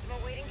enemy. Phantom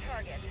awaiting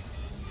target.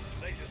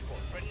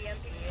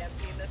 EMP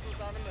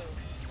missiles on the move.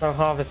 No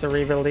Harvester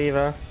rebuild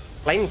either.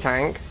 Flame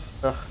Tank?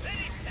 Ugh.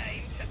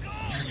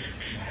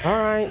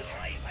 Alright,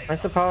 I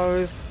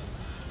suppose.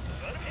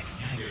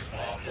 Unit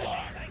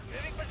offline.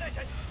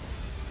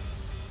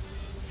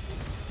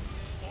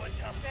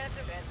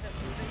 Phantom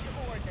moving to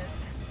coordinates.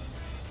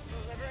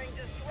 Delivering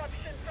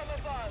disruption from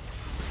above.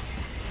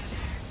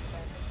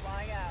 Phantom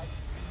flying out.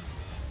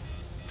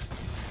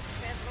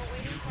 Phantom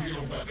awaiting Nuclear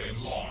target. weapon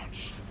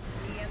launched.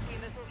 EMP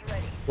missiles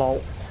ready. Lol.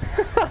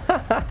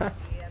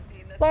 EMP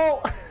missiles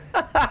Lol.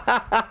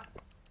 on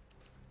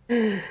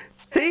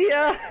See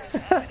ya!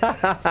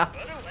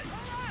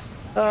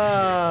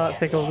 Ah, that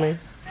tickled me.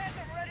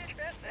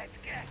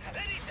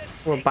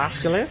 Well,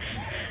 Basilisk?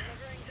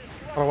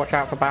 Gotta watch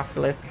out for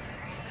Basilisks.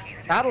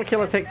 That'll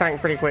kill a Tick Tank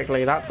pretty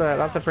quickly. That's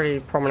a pretty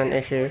prominent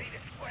issue.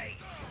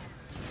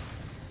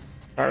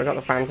 Alright, we got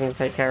the Phantom to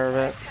take care of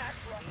it.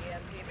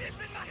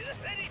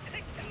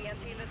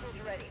 EMP missiles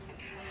ready.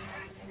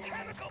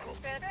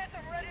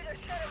 Phantom ready to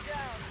shut him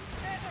down.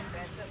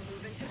 Phantom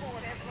moving to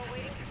coordinates. Phantom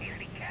awaiting.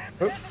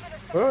 Oops.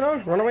 Oh no,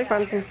 run away,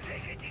 Phantom.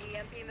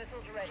 EMP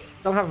missiles ready.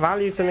 They'll have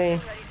value to me. Ready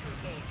to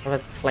engage. With a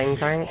Flame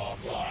Tank.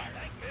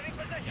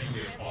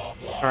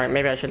 Alright,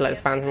 maybe I should let this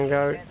Phantom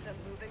go. Phantom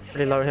moving to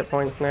Pretty low hit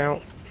points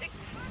now.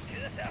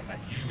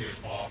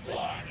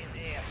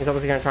 He's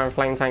obviously going to try and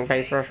Flame Tank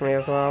base rush me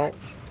as well.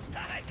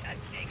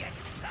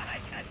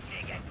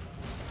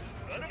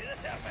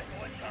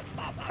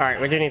 Alright,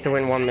 we do need to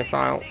win one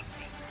missile.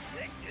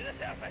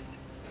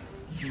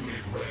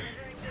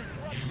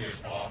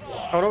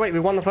 Oh no, wait, we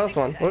won the first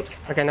one. Whoops.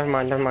 Okay, never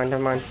mind.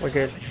 We're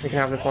good. We can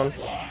have this one.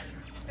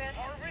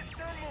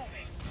 Harvester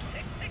moving.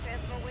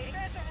 Phantom awaiting.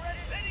 Phantom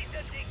ready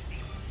to dig.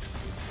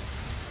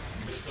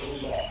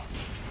 Missile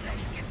launched.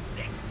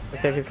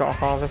 Let's see if he's got a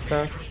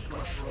Harvester.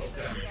 Structural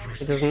damage.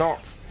 He does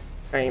not.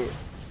 Aim. Moving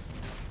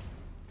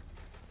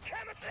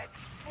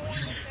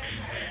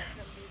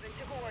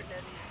to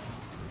coordinates.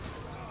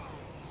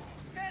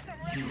 Phantom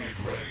ready. Unit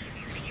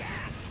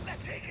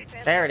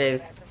ready. There it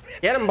is.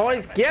 Get him,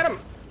 boys. Get him.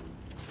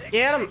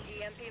 Get him. EMP.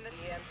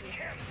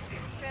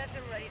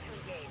 Phantom ready to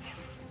engage.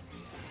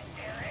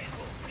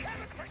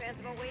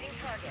 Phantom awaiting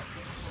target.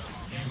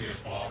 Unit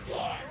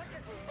offline.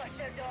 Bust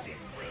their dogs.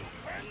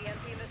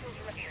 EMP missiles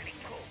ready.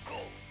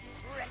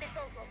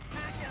 Missiles will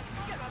smash them.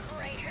 Give a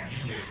break.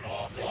 Unit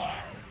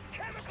offline.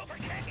 Chemical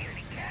protection.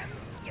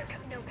 You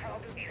come no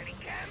problem.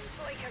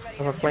 I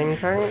have a Flame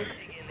Tank.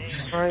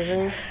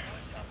 Rising.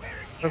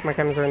 Both my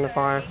chems are in the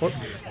fire.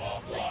 Whoops.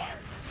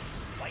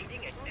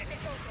 Fighting it.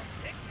 Missiles will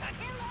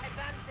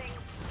advancing.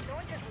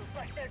 Launchers will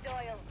bust their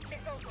dial.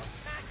 Missiles will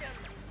smash them.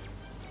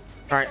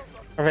 Alright.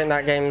 I think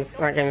that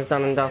game's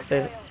done and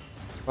dusted.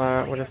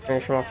 We'll just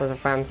finish him off with a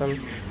Phantom.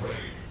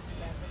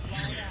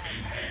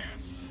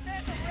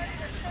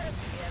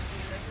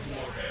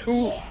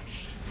 Ooh.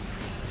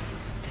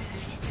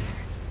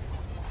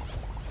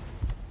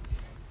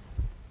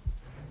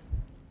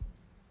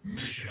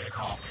 Mission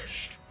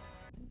accomplished.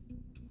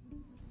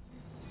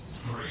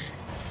 3,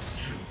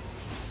 2,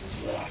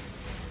 1.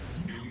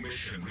 New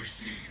mission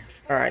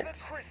received. Alright.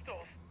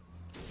 Crystals.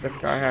 This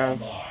guy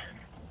has. Online.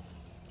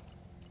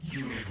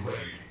 Unit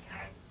ready.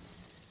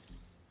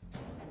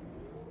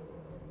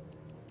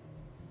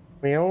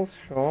 Wheels,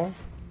 sure.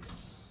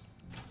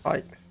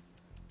 Bikes.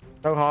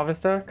 No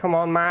Harvester? Come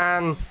on,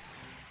 man.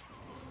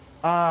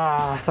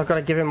 Ah, so I've got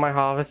to give him my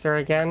Harvester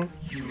again.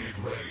 Unit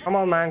ready. Come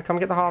on, man. Come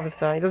get the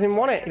Harvester. He doesn't even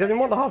want it. He doesn't even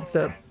want the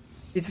Harvester.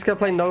 He's just going to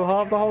play no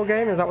Harv the whole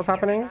game? Is that what's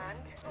happening?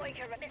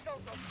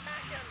 Missiles will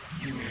smash them.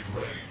 Unit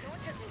ready.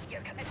 Launchers will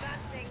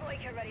advancing.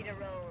 Boyka ready to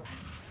roll.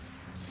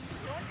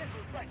 Launchers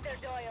will bust their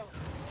dial.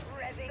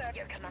 Revving.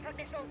 Your command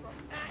missiles will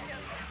smash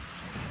them.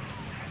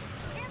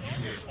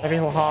 Maybe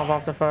he'll Harv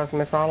after first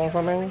missile or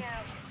something?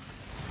 Out.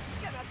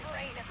 Gonna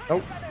brain him.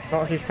 Nope.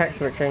 Not if he's tech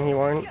switching, he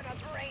won't. Gonna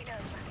brain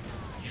him.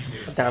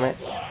 Damn it.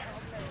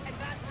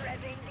 Advance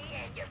revving the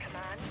end. Your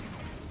command.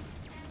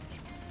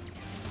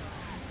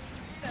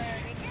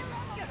 Burning.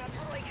 Gonna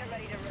Boyka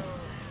ready to roll.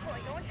 Boy,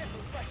 launchers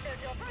will bust their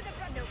dial.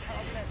 No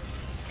problem.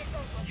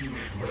 Missiles will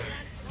Unit ready.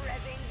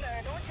 revving.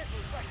 Burn. Launchers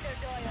will bust their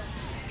dial.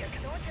 Your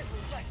launchers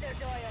will bust their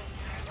dial.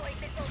 Boy,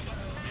 missiles will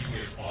smash.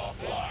 Unit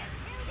offline.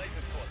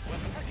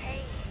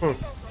 Okay.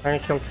 I only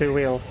killed 2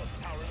 wheels.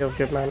 Feels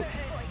good, man.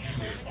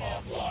 Unit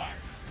offline.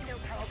 No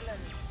problem.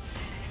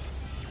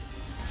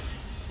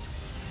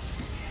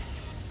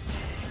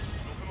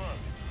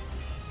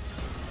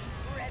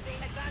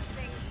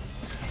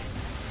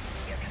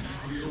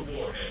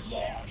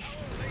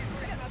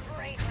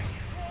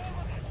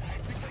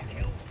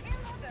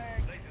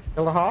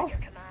 Kill the half?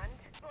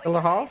 Kill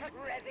the half?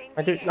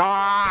 I do.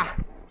 Ah!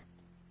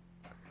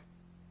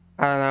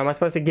 I don't know. Am I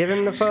supposed to give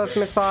him the first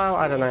missile?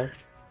 I don't know.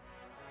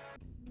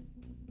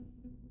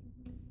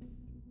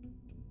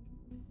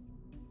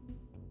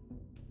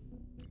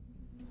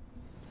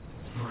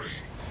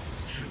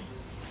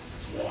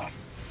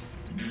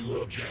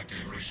 New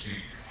objective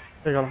received.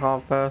 Big on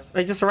half first.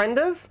 He just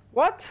surrenders?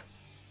 What?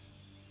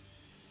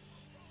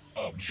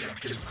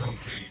 Objective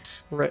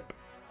complete. Rip.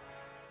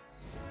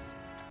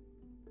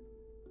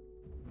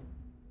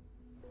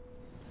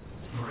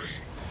 Three,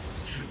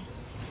 two,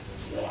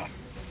 one.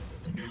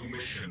 New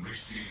mission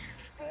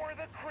received. For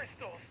the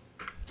crystals.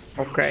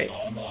 Okay.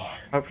 Online.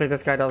 Hopefully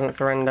this guy doesn't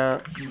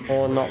surrender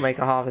or not make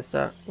a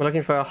harvester. We're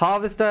looking for a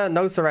harvester,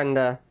 no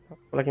surrender.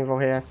 We're looking for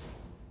here.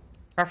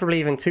 Preferably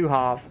even 2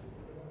 half.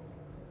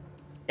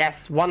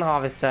 Yes, 1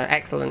 harvester.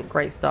 Excellent.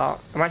 Great start.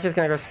 I'm actually just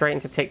going to go straight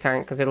into Tick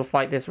Tank because it'll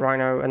fight this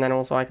Rhino and then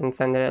also I can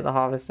send it at the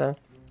harvester.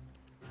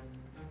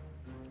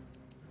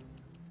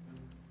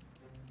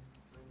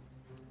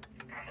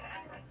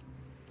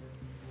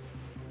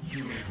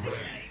 Unit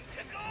ready.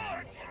 To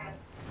gorge.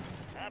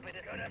 Happy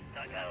to gonna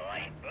suck a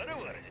light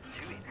burrower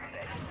to his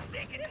bed.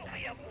 Stick it in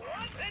my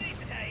blood any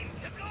time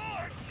to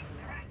gorge.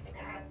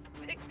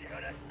 Tick's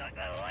gonna suck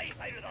the life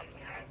out of them.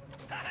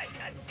 I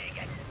can dig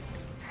it.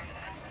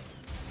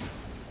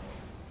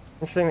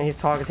 Interesting that he's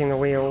targeting the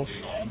wheels.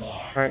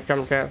 Alright,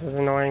 jump jets is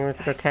annoying with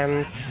the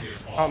chems.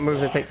 Can't move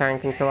the Tick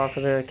Tank until after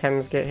the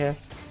chems get here.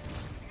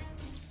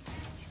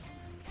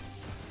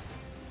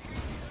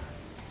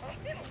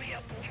 It'll be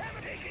a come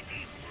take a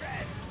deep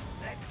breath.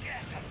 Let's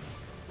gas him.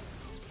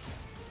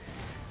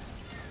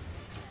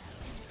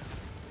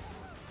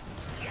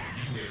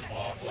 Unit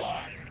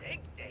offline.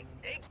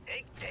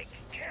 Dig.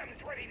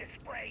 Cam's ready to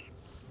spray.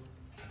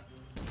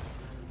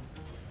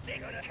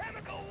 Stick on the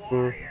chemical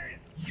warriors.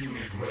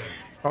 Unit ready.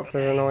 Fox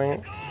is annoying.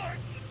 Gorge.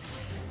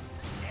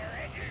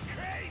 Aaron, you're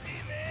crazy,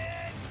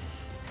 man.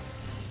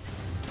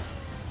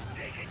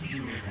 Take a deep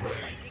Unit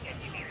ready.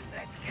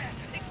 Let's gas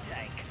Tick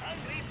Tank.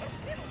 Hungry for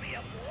it'll be a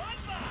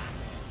bloodbath.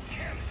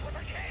 Cam's with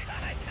a K.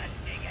 I can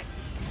dig it.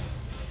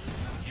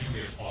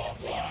 Unit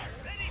offline.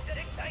 Ready to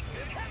Tick Tank.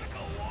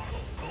 Chemical war.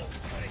 Go.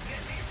 Gonna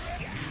get me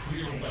ready.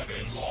 Nuclear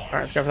weapon launched.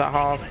 Alright, let's go for that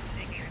half.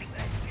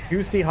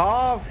 Juicy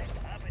half!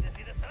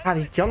 Ah,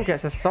 these jump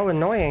jets are so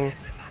annoying.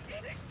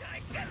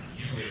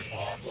 Unit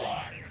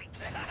offline.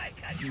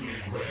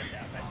 Unit ready.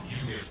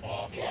 Unit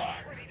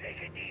offline.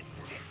 Take a deep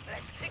breath.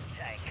 Let's Tick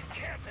Tank.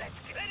 Camp, let's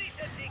get ready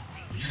to dig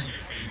deep.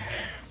 Unit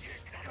enhanced.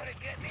 You're gonna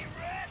get me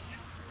wrecked.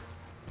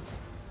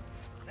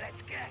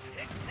 Let's gas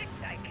Tick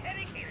Tank.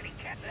 Heading here.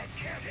 Let's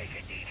take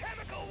a deep.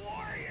 Chemical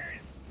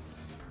warriors.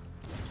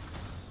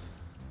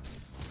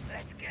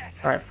 Let's gas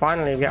him. Alright,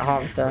 finally we get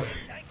harvester.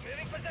 Tank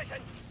moving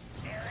position.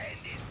 There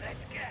end is.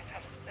 Let's gas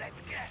him.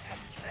 Let's gas him.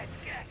 Let's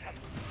gas him.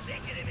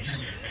 Sticking him in.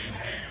 Unit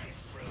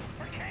enhanced. Room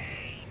for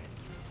Kane.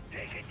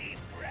 Take a deep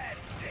breath.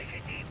 Take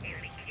a deep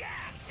yeah.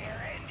 There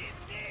end is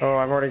dead. Oh,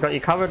 I've already got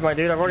you covered, my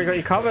dude. I've already got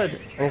you covered.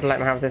 I need to let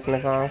him have this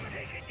missile.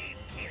 Take a deep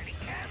nearly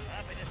cap.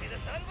 Happy to see the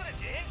sun for a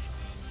change.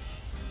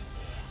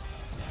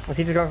 Is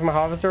he just going from a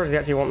harvester or does he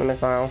actually want the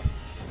missile?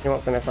 He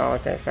wants the missile.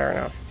 Okay, fair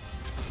enough.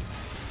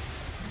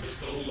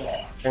 Missile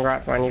launch.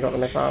 Congrats, man. You got the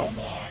missile.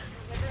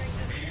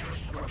 Major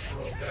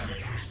structural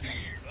damage received.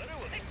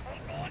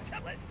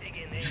 Let's dig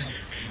in there.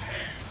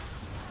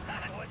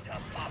 I want to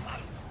pop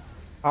up.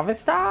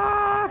 Harvester!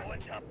 I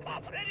want to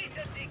pop. Ready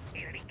to dig.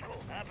 Nearly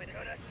cool. Happy to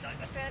suck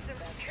the phantom.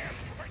 Camp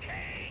for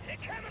Kane. The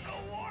chemical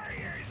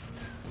warriors.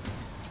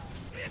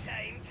 It's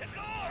time to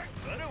gorge.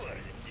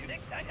 Burrowers.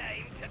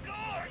 Time to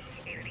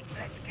gorge. Nearly.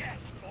 Let's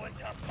guess. Want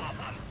to pop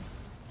up.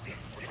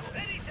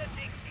 Ready to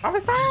dig.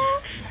 Harvester!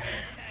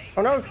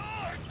 Oh no!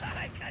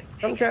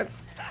 Jump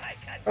jets!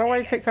 Run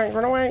away, Tick Tank,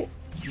 run away!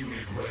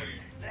 Unit ready.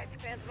 Let's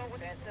phantom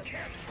with let's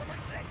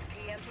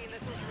EMP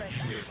missiles ready.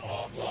 Unit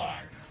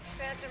offline.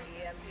 Phantom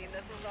EMP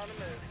missiles on the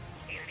move.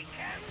 Nearly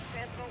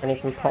I need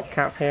some pop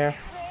cap here.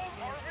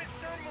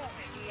 Harvester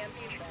moving. EMP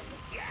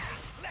yeah,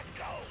 let's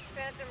go.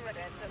 Phantom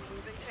Phantom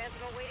moving.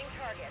 Phantom awaiting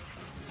target.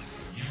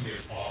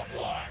 Unit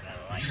offline.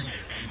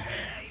 Unit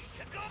enhanced.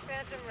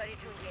 Phantom ready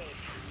to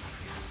engage.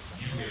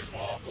 Unit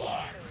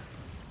offline.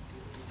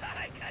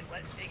 I can't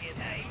let's dig his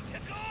aim to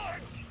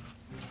gorge.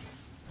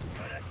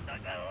 Gonna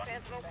suck the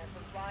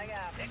Phantom flying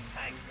out. Tick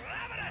Tank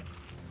ravenous.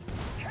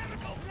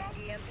 Chemical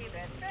EMP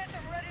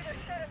Phantom ready to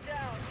shut him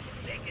down.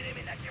 Sticking him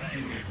in the ground.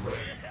 Unit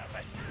ready.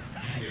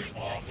 Unit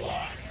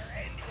offline.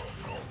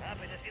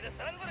 Happy to see the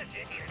sun for a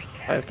change.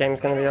 This game's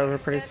gonna be over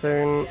pretty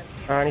soon.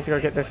 I need to go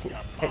get this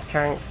Tick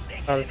Tank.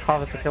 Oh, this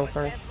harvester kill,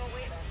 sorry.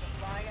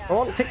 Come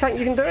on, Tick Tank,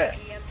 you can do it!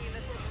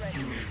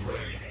 Unit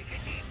ready.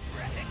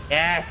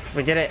 Yes,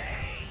 we did it!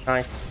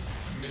 Nice.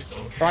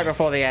 Missile Right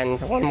before the end,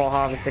 one more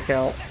harvester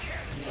kill.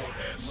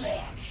 warhead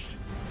launched.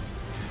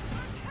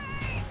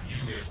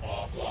 Unit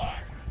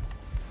offline.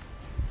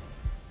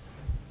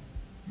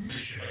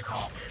 Mission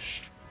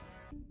accomplished.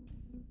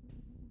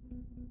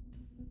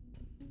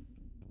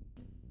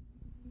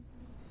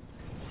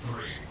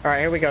 Three,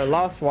 Alright, here we go,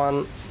 last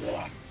one.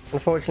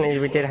 Unfortunately,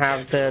 we did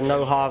have the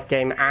no half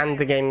game and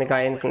the game the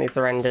guy instantly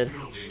surrendered.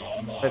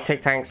 The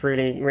Tic Tanks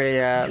really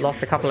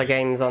lost a couple of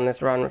games on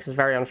this run, which is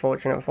very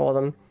unfortunate for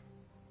them.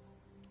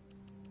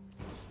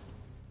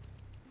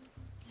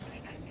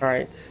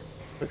 Alright,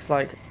 looks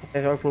like if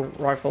they've opened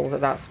rifles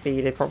at that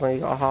speed, they probably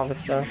got a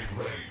harvester.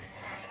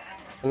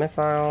 The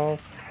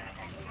missiles.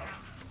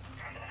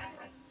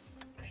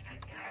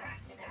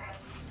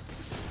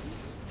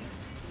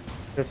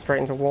 Go straight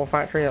into War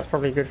Factory, that's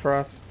probably good for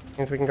us.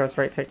 Means we can go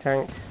straight Tic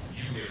Tank.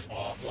 Unit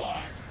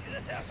offline.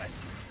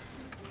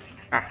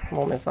 Ah,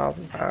 more missiles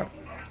is bad.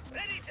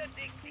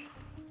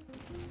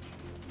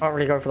 Can't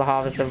really go for the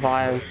harvester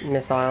via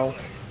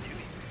missiles.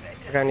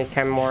 We're gonna need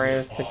Chem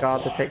Warriors to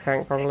guard the Tic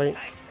Tank probably.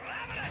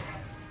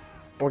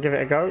 We'll give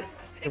it a go.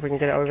 See if we can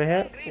get it over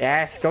here.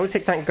 Yes, go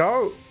Tic Tank,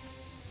 go!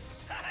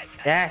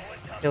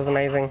 Yes, feels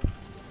amazing.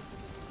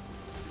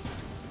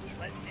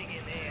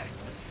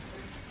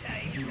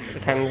 The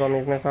chems on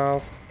these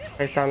missiles.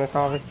 Face down this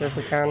harvester if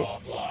we can.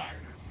 I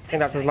think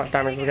that's as much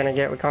damage as we're gonna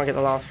get. We can't get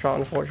the last shot,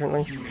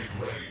 unfortunately.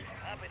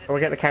 But we'll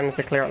get the chems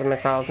to clear out the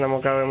missiles, and then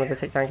we'll go in with the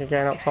Tic Tank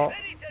again up top.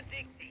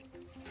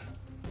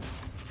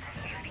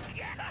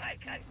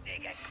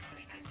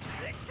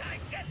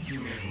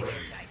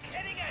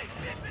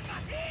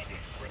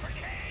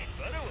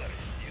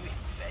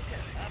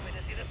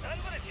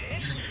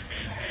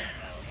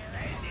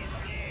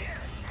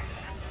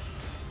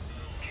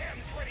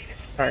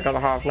 Alright, got the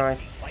half,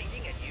 nice.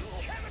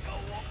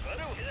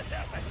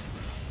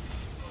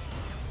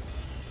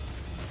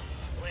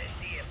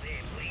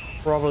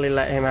 Probably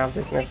let him have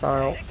this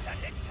missile.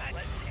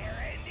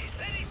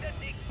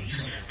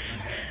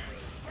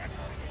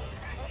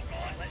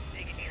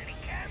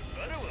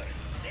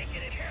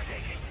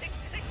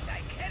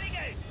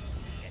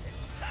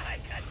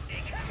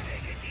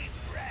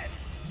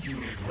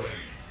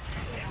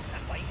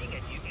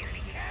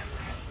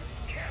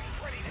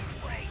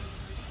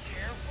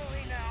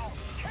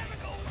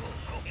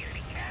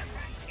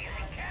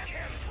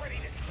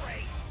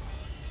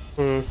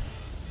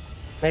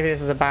 Maybe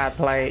this is a bad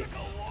play.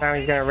 Now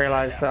he's going to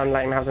realise that I'm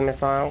letting him have the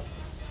missile.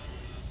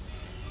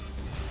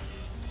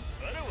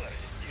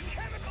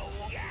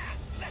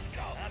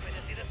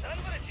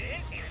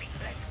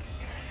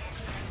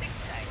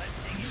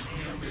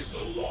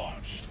 Missile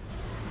launched.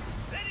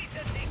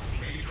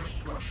 Major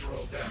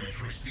structural damage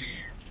received.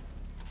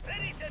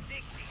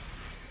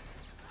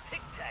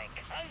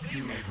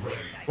 Unit ready.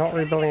 Not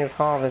rebuilding his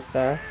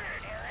harvester.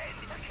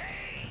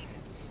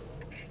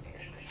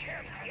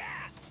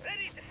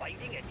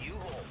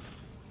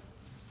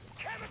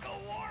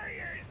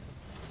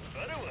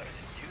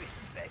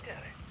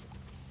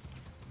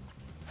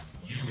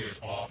 Unit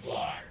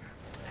offline.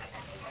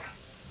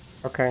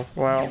 Okay,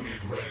 well,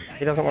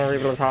 he doesn't want to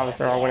rebuild his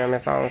harvester. I'll win a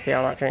missile and see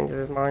how that changes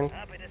his mind.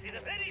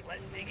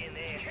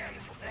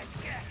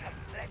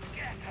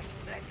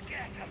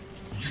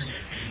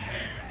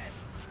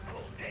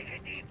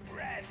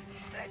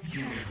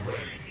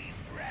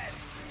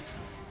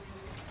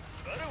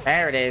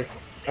 There it is.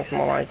 That's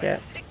more like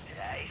it.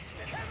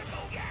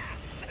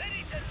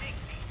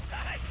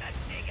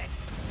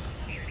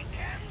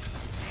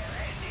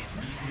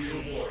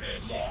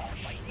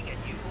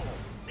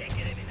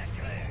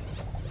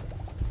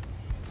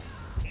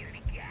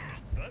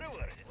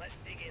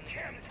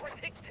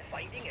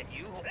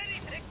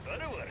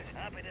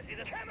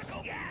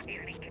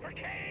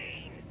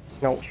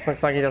 Nope,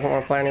 looks like he doesn't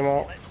want to play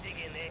anymore.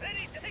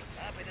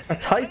 A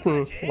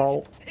Titan,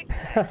 lol.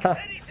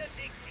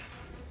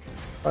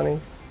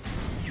 Funny.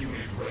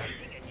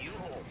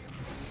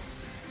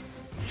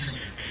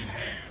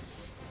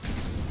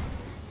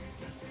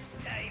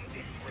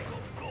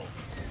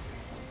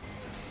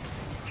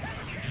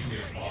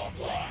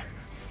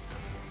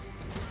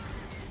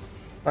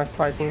 Nice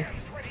Titan.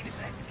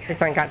 Tic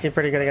Tank actually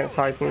pretty good against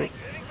Titan.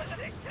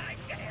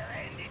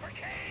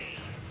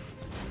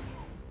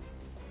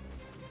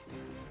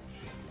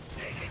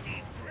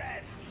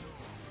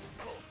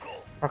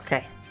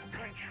 Okay.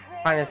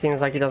 Kinda seems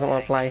like he doesn't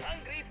want to play.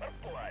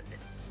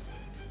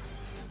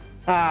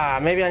 Ah,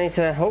 maybe I need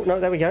to... Oh, no,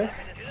 there we go.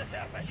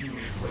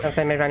 I'll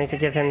say maybe I need to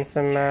give him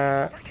some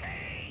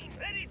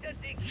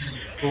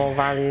more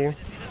value.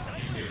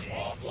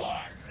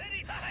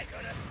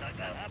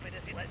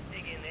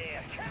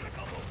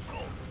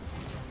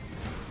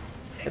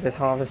 Get this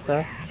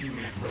harvester.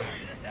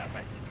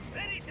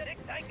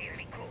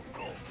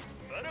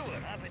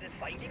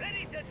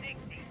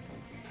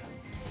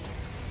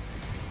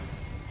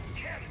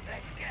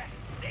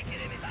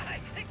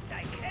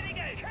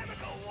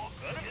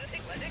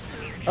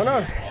 Oh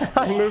no!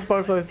 I moved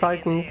both those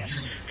Titans.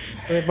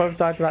 They both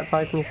died to that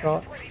Titan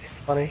shot.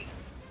 Funny.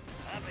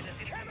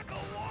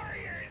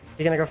 Is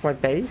he gonna go for my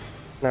base?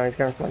 No, he's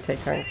going for my Tic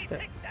Tank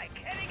stick.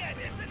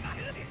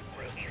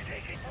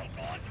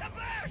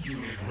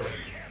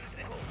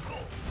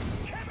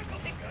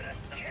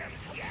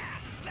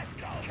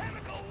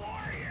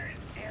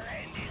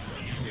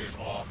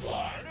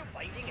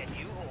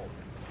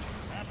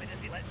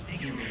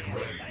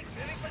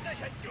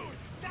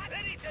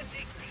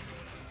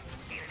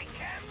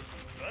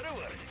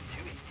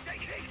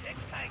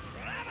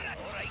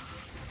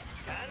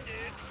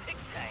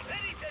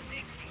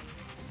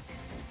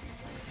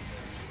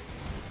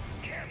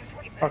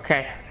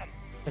 Okay.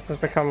 This has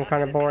become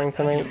kind of boring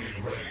to me.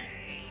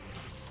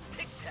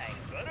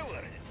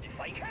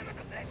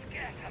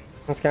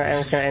 I'm just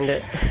gonna end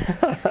it.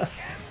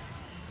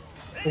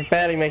 He's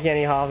barely making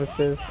any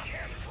harvesters.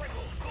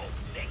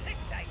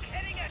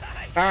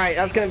 Alright,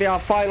 that's gonna be our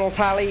final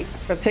tally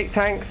for Tick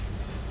Tanks.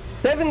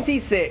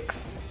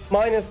 76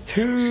 minus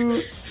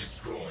two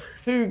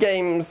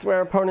games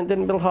where opponent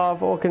didn't build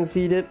half or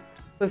conceded.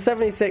 So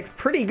 76,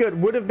 pretty good.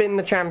 Would have been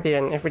the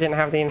champion if we didn't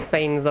have the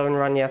insane zone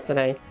run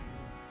yesterday.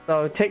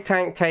 So Tick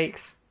Tank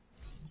takes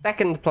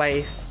second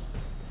place.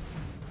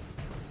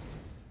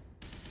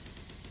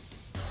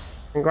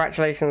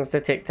 Congratulations to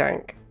Tick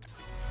Tank.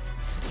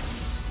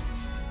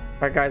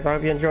 Alright guys, I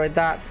hope you enjoyed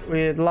that.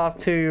 With the last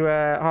two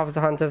Harvester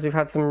Hunters, we've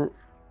had some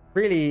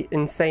really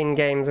insane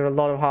games with a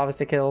lot of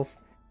Harvester kills.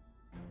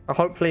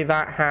 Hopefully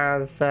that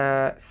has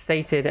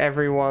sated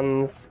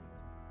everyone's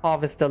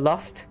Harvester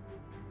lust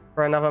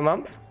for another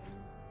month.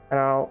 And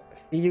I'll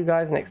see you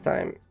guys next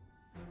time.